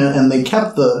 theme, and they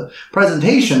kept the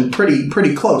presentation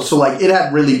pretty close. So, like, it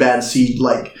had really bad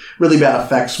really bad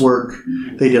effects work.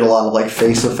 They did a lot of, like,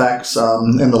 face effects,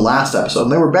 in the last episode,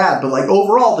 and they were bad, but, like,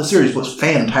 overall, the series was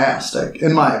fantastic,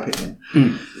 in my opinion.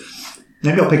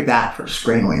 Maybe I'll pick that for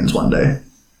Screen Weens one day.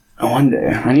 One day.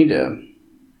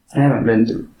 I haven't been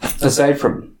through, aside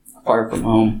from Far From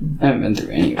Home, I haven't been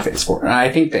through any of Phase 4. And I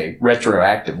think they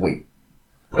retroactively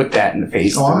put that in the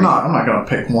Phase 3. I'm not going to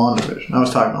pick WandaVision. I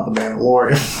was talking about The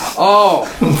Mandalorian. Oh!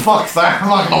 Fuck that. I'm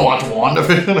not going to watch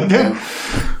WandaVision again.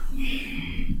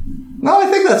 No, I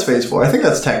think that's Phase 4. I think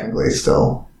that's technically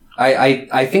still...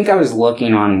 I think I was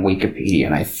looking on Wikipedia,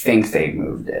 and I think they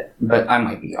moved it. But I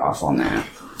might be off on that.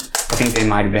 I think they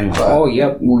might have been like, oh,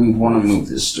 yep, we want to move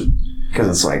this. Because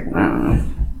it's like, I don't know.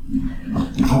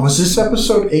 Oh, was this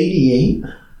episode 88?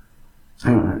 I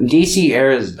don't know. DC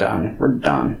era's done. We're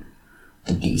done.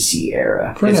 The DC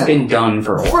era. It's been done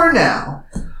for a while. For now.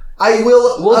 I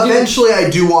will eventually. I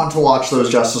do want to watch those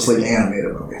Justice League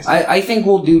animated movies. I think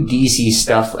we'll do DC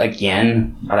stuff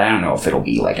again, but I don't know if it'll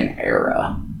be like an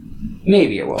era.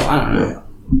 Maybe it will. I don't know.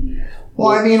 Yeah. Well,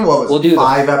 I mean, what was it?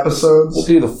 5 episodes? We'll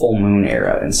do the full moon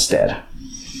era instead.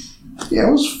 Yeah,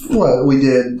 it was what we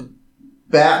did.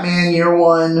 Batman Year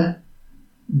 1,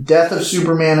 Death of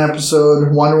Superman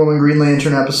episode, Wonder Woman Green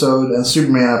Lantern episode, and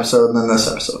Superman episode, and then this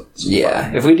episode. So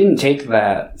yeah, if we didn't take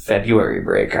that February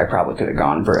break, I probably could have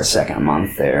gone for a second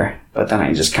month there. But then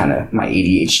I just kind of, my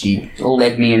ADHD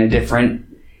led me in a different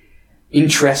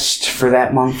interest for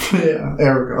that month. Yeah,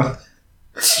 there we go.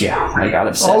 Yeah, I got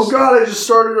obsessed. Oh god, I just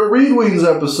started a Read Weens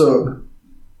episode.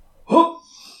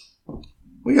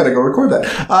 We gotta go record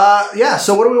that. Yeah,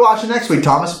 so what are we watching next week,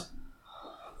 Thomas?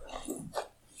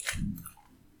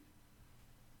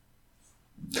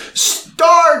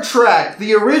 Star Trek,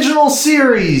 the original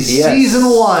series, yes. Season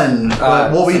 1.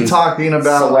 We'll be talking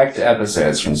about select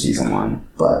episodes from Season 1.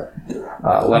 But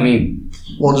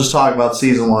we'll just talk about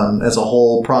Season 1 as a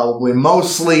whole, probably,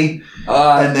 mostly,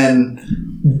 and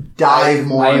then dive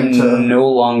more into... I'm no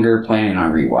longer planning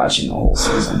on rewatching the whole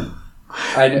season.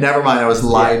 Never mind, I was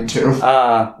lied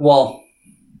to. Well...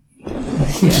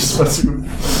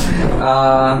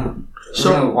 So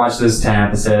we're gonna watch those 10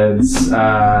 episodes.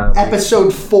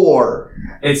 Episode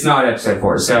 4. It's not episode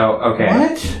 4, so, okay.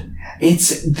 What?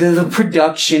 It's, the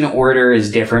production order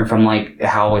is different from, like,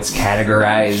 how it's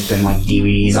categorized and, like,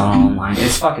 DVDs on online.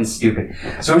 It's fucking stupid.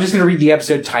 So I'm just gonna read the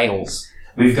episode titles.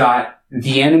 We've got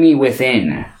The Enemy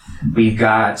Within. We've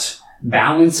got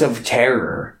Balance of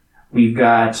Terror. We've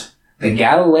got The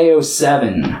Galileo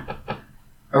 7.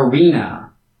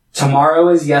 Arena. Tomorrow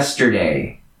is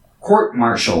Yesterday. Court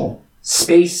Martial.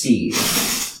 Space Seed.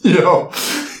 Yo.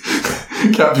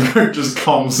 Captain Kirk just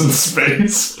comes in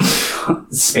space.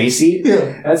 Space Seed?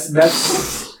 Yeah.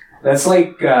 That's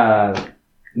like,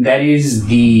 that is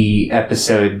the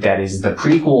episode that is the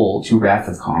prequel to Wrath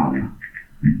of Khan.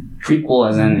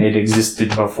 Prequel as in it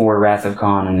existed before Wrath of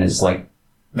Khan and is like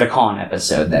the Khan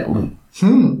episode that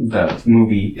the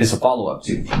movie is a follow-up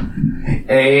to.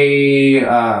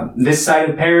 This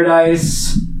Side of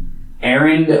Paradise,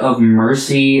 Errand of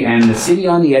Mercy, and The City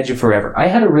on the Edge of Forever. I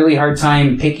had a really hard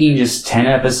time picking just 10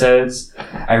 episodes.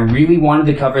 I really wanted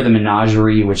to cover The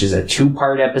Menagerie, which is a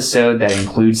 2-part episode that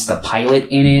includes the pilot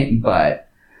in it, but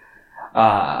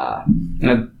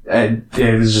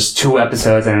it was just 2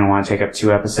 episodes. I didn't want to take up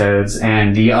 2 episodes.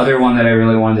 And the other one that I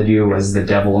really wanted to do was The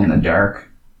Devil in the Dark.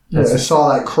 Yeah, I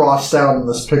saw that crossed out in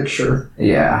this picture.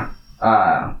 Yeah.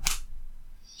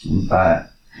 But...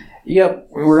 Yep,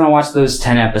 we're gonna watch those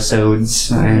 10 episodes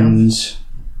and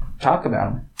talk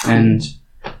about them. And,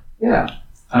 yeah,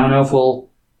 I don't know if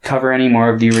we'll cover any more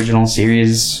of the original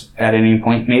series at any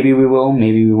point. Maybe we will,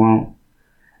 maybe we won't.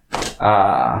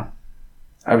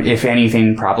 If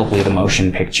anything, probably the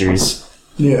motion pictures.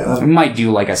 Yeah. We might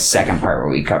do, like, a second part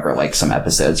where we cover, like, some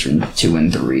episodes from 2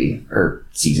 and 3, or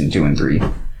season 2 and 3.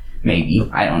 Maybe.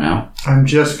 I don't know. I'm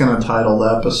just gonna title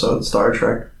the episode Star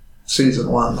Trek Season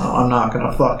 1, though. I'm not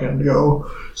gonna fucking go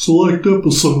select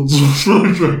episodes of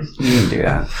Star Trek. You can do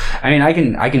that. I mean, I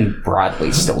can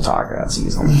broadly still talk about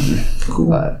Season 1. Cool.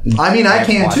 But I mean, I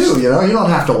can too, you know? You don't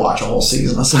have to watch a whole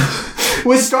season.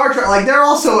 With Star Trek, like, they're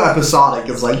also episodic.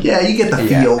 It's like, yeah, you get the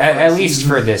feel. At least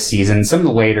for this season. Some of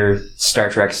the later Star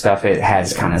Trek stuff, it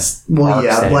has kind of... Well,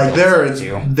 yeah, like,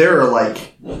 there are,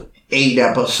 like...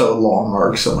 8-episode long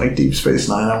arcs in like Deep Space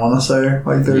Nine, I want to say.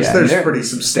 Like there's pretty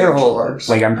substantial arcs.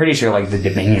 Like I'm pretty sure like the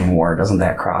Dominion War, doesn't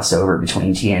that cross over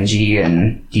between TNG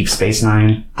and Deep Space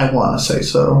Nine? I want to say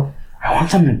so. I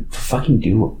want them to fucking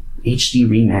do HD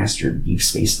remastered Deep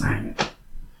Space Nine.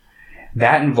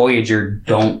 That and Voyager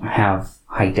don't have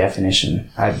high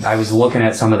definition. I was looking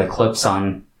at some of the clips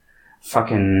on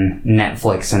fucking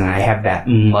Netflix, and I have that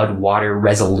mud water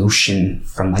resolution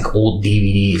from like old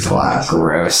DVDs. Classic.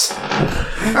 Gross.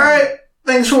 Alright,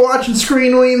 thanks for watching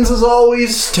Screen Weens as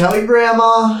always. Tell your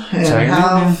grandma, and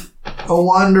have a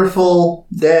wonderful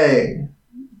day.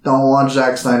 Don't watch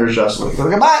Zack Snyder's Justice League.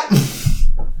 Goodbye!